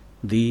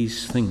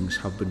these things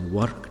have been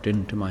worked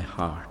into my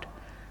heart,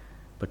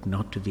 but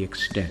not to the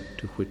extent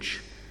to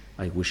which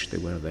I wish they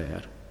were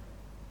there.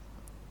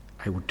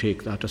 I would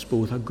take that as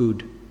both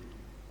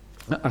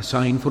a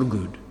sign for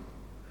good,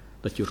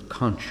 that you're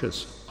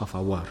conscious of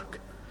a work,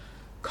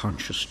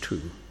 conscious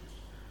too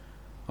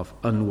of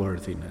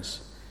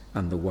unworthiness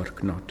and the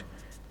work not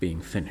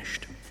being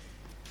finished.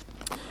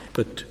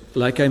 But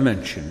like I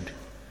mentioned,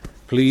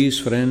 please,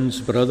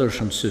 friends,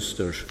 brothers and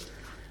sisters,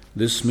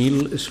 this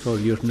meal is for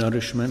your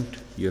nourishment,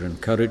 your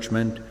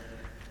encouragement,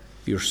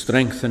 your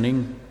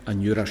strengthening,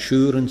 and your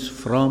assurance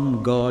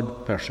from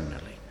God personally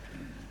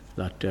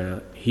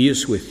that He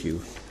is with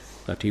you,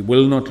 that He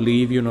will not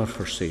leave you nor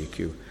forsake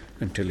you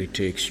until He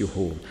takes you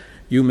home.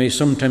 You may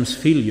sometimes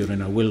feel you're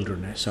in a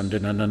wilderness and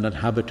in an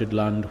uninhabited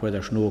land where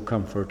there's no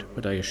comfort,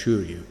 but I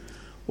assure you,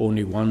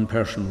 only one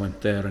person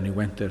went there, and he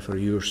went there for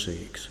your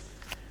sakes,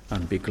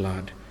 and be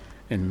glad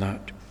in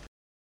that.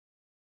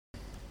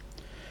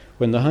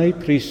 When the high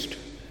priest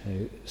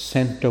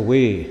sent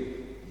away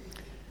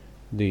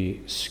the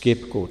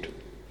scapegoat,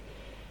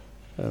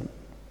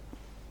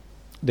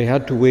 they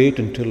had to wait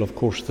until, of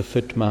course, the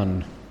fit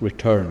man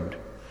returned.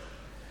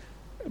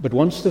 But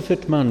once the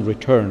fit man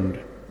returned,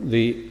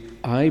 the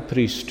high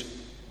priest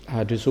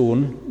had his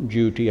own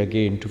duty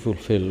again to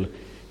fulfill.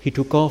 He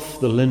took off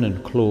the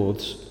linen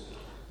clothes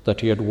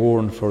that he had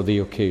worn for the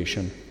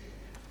occasion,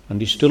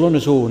 and he's still on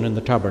his own in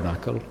the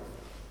tabernacle.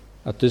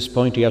 At this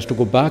point, he has to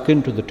go back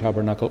into the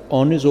tabernacle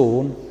on his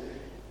own,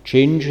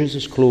 changes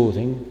his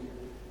clothing,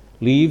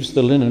 leaves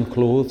the linen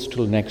clothes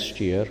till next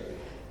year,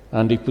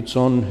 and he puts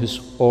on his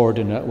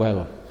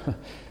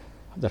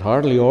they're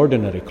hardly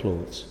ordinary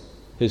clothes,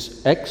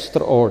 his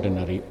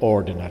extraordinary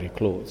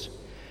clothes,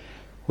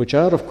 which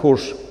are, of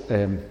course,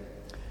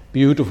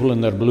 beautiful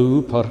in their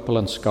blue, purple,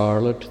 and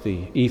scarlet,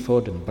 the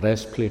ephod and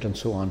breastplate and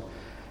so on.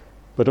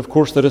 But, of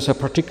course, there is a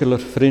particular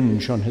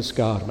fringe on his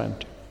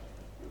garment,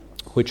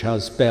 which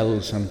has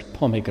bells and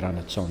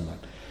pomegranates on that.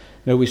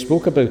 Now, we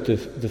spoke about the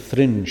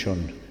fringe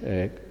on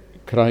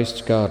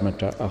Christ's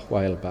garment a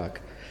while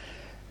back.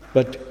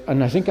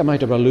 And I think I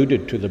might have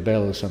alluded to the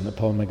bells and the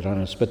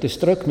pomegranates, but they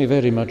struck me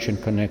very much in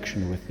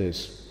connection with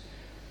this.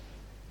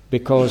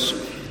 Because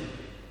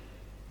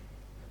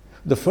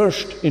the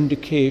first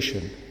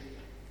indication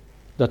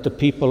that the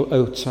people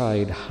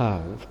outside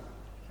have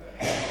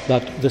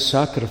that the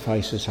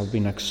sacrifices have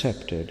been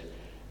accepted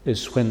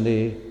is when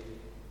the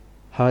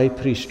high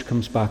priest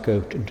comes back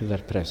out into their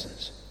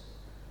presence.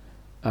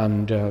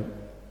 And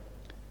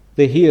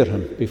they hear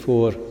him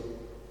before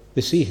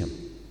they see him.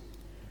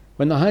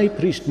 When the high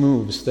priest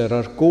moves, there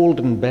are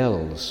golden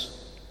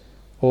bells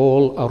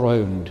all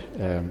around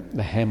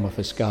the hem of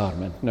his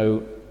garment.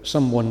 Now,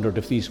 some wondered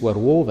if these were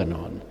woven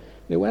on.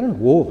 They weren't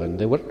woven,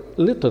 they were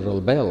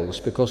literal bells,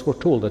 because we're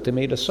told that they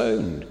made a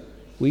sound.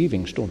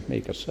 Weavings don't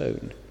make a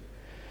sound.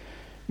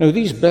 Now,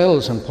 these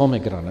bells and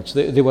pomegranates,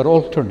 they were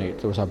alternate.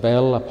 There was a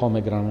bell, a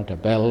pomegranate, a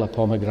bell, a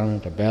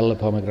pomegranate, a bell, a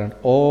pomegranate,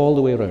 all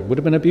the way around. It would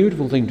have been a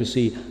beautiful thing to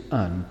see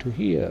and to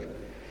hear.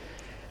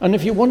 And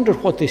if you wonder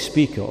what they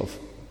speak of,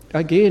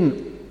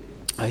 again,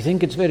 I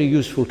think it's very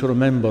useful to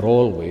remember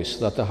always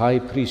that the high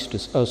priest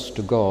is us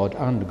to God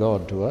and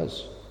God to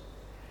us.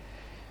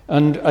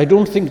 And I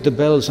don't think the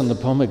bells and the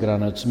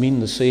pomegranates mean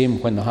the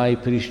same when the high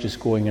priest is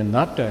going in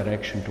that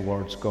direction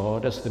towards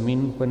God as they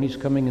mean when he's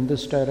coming in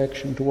this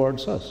direction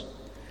towards us.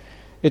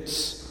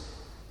 It's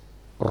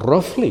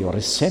roughly or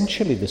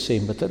essentially the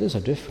same, but there is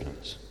a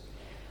difference.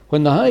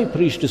 When the high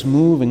priest is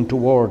moving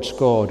towards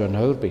God on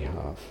our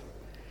behalf,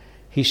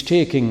 he's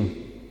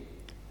taking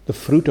the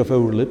fruit of our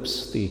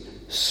lips, the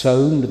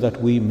sound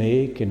that we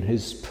make in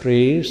his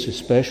praise,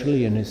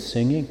 especially in his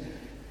singing.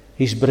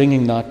 He's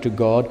bringing that to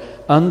God,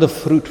 and the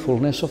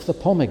fruitfulness of the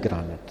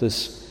pomegranate,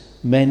 this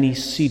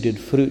many-seeded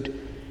fruit.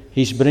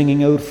 He's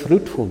bringing our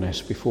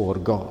fruitfulness before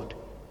God.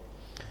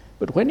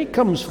 But when he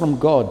comes from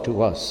God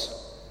to us,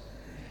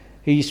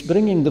 he's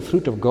bringing the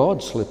fruit of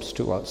God's lips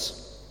to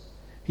us.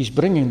 He's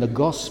bringing the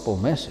gospel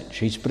message.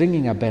 He's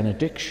bringing a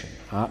benediction,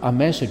 a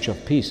message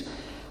of peace.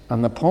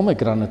 And the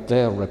pomegranate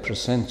there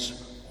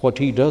represents what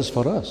he does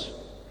for us,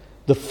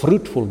 the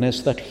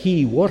fruitfulness that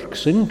he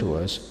works into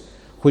us,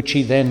 which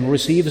he then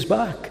receives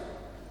back.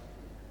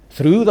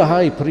 Through the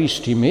high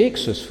priest he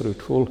makes us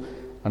fruitful,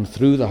 and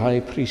through the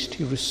high priest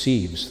he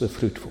receives the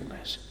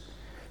fruitfulness.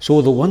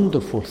 So the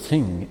wonderful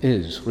thing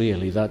is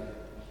really that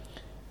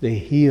they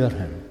hear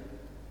him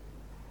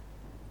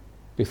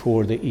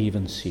before they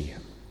even see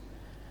him.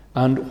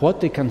 And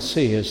what they can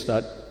say is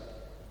that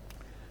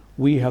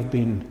we have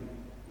been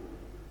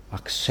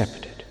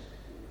accepted.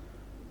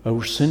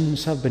 Our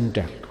sins have been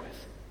dealt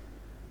with.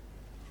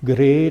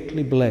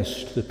 Greatly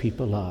blessed the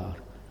people are,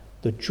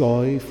 the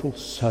joyful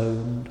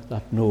sound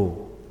that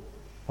know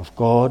of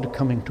God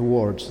coming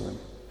towards them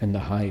in the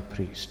high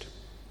priest.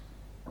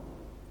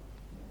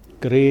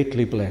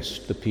 Greatly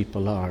blessed the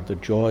people are, the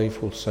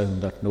joyful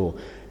sound that know.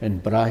 In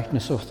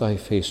brightness of thy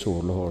face, O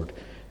Lord,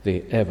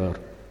 they ever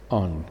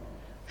on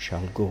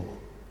shall go.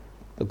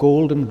 The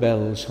golden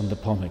bells and the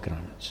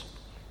pomegranates,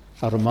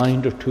 a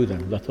reminder to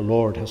them that the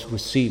Lord has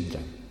received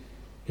them,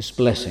 is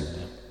blessing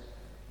them,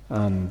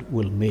 and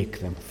will make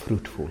them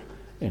fruitful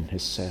in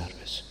his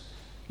service.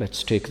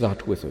 Let's take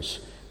that with us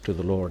to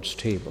the Lord's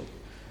table.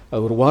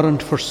 Our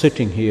warrant for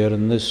sitting here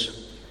in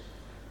this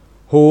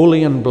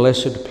holy and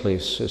blessed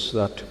place is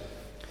that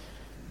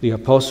the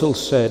apostle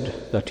said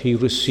that he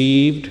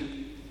received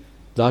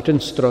that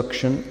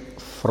instruction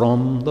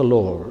from the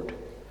Lord,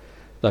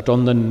 that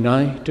on the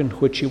night in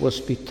which he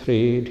was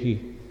betrayed,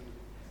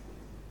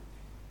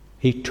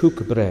 he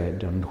took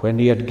bread, and when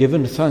he had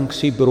given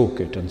thanks, he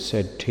broke it and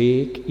said,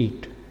 "Take,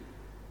 eat.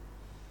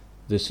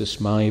 This is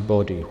my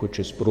body, which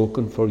is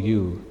broken for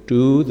you.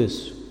 Do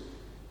this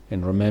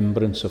in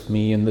remembrance of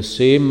me." In the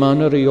same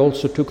manner he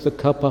also took the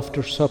cup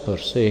after supper,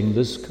 saying,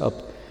 "This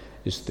cup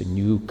is the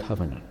new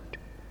covenant,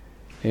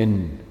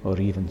 in or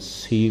even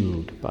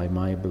sealed by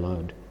my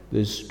blood.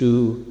 This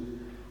do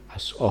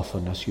as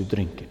often as you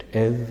drink it."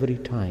 Every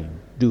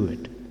time do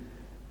it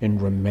in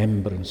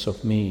remembrance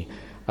of me.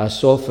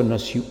 As often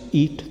as you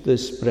eat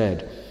this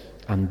bread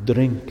and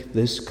drink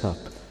this cup,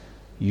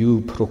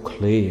 you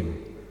proclaim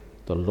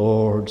the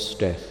Lord's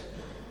death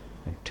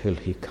until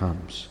he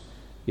comes.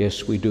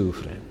 Yes, we do,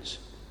 friends.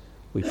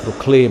 We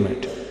proclaim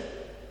it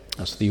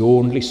as the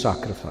only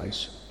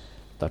sacrifice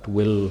that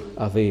will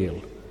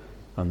avail,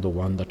 and the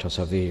one that has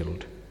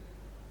availed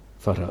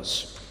for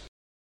us.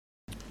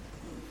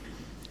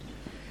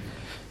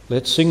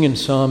 Let's sing in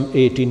Psalm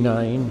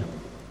 89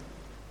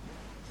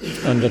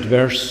 and at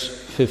verse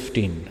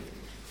 15.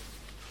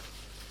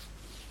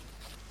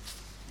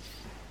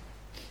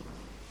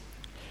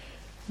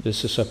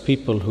 This is a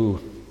people who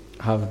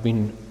have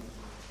been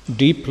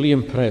deeply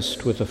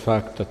impressed with the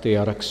fact that they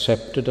are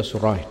accepted as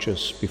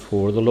righteous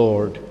before the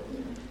Lord,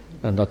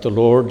 and that the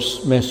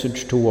Lord's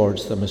message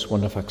towards them is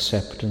one of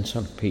acceptance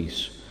and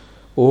peace.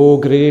 "O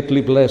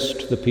greatly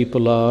blessed the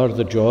people are,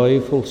 the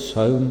joyful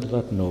sound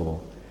that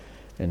know.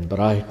 In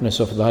brightness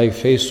of thy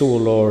face, O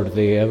Lord,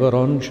 they ever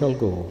on shall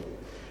go.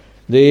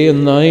 They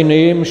in thy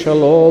name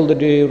shall all the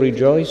day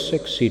rejoice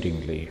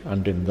exceedingly,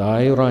 and in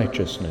thy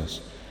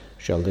righteousness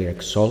shall they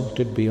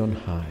exalted be on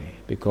high,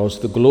 because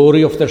the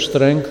glory of their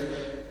strength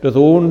doth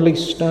only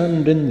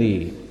stand in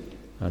thee,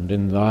 and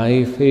in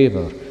thy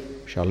favour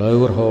shall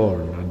our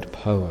horn and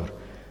power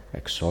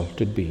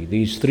exalted be."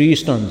 These three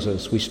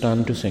stanzas, we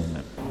stand to sing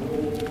them.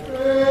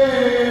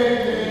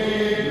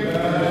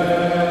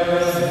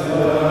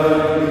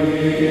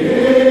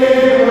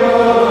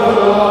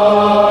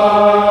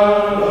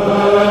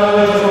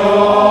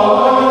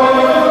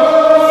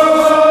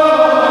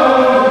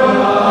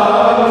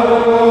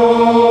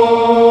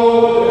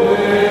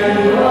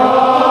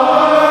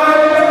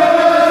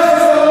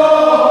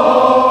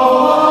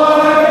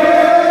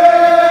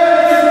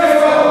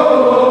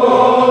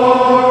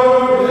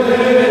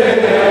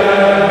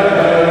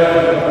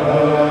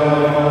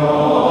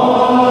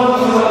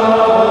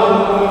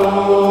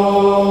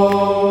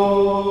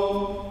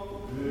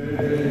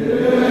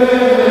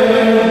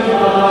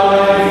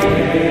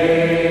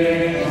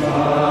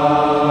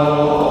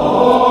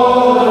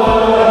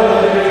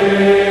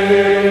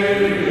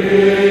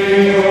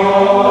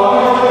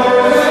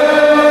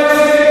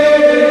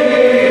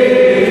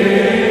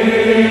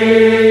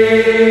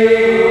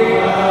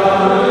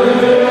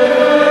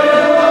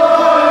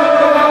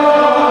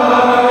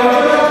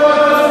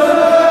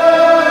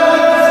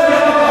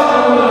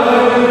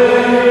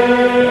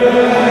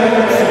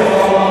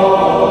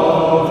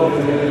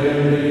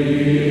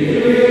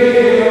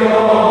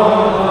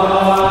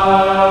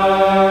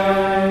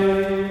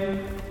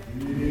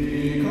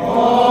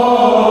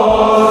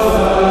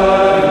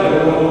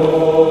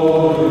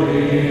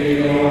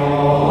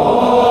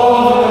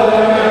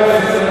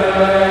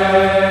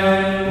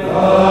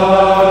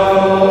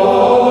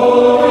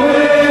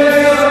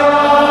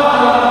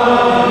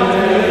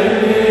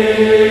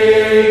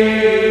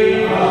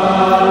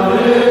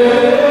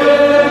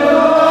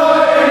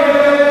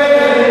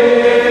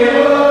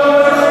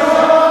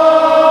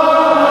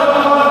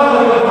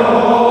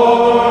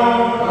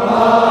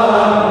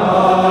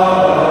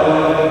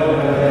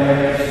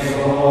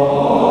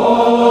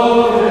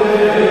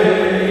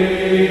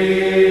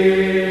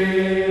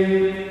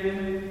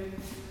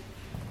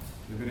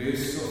 The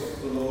grace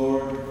of the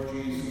Lord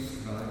Jesus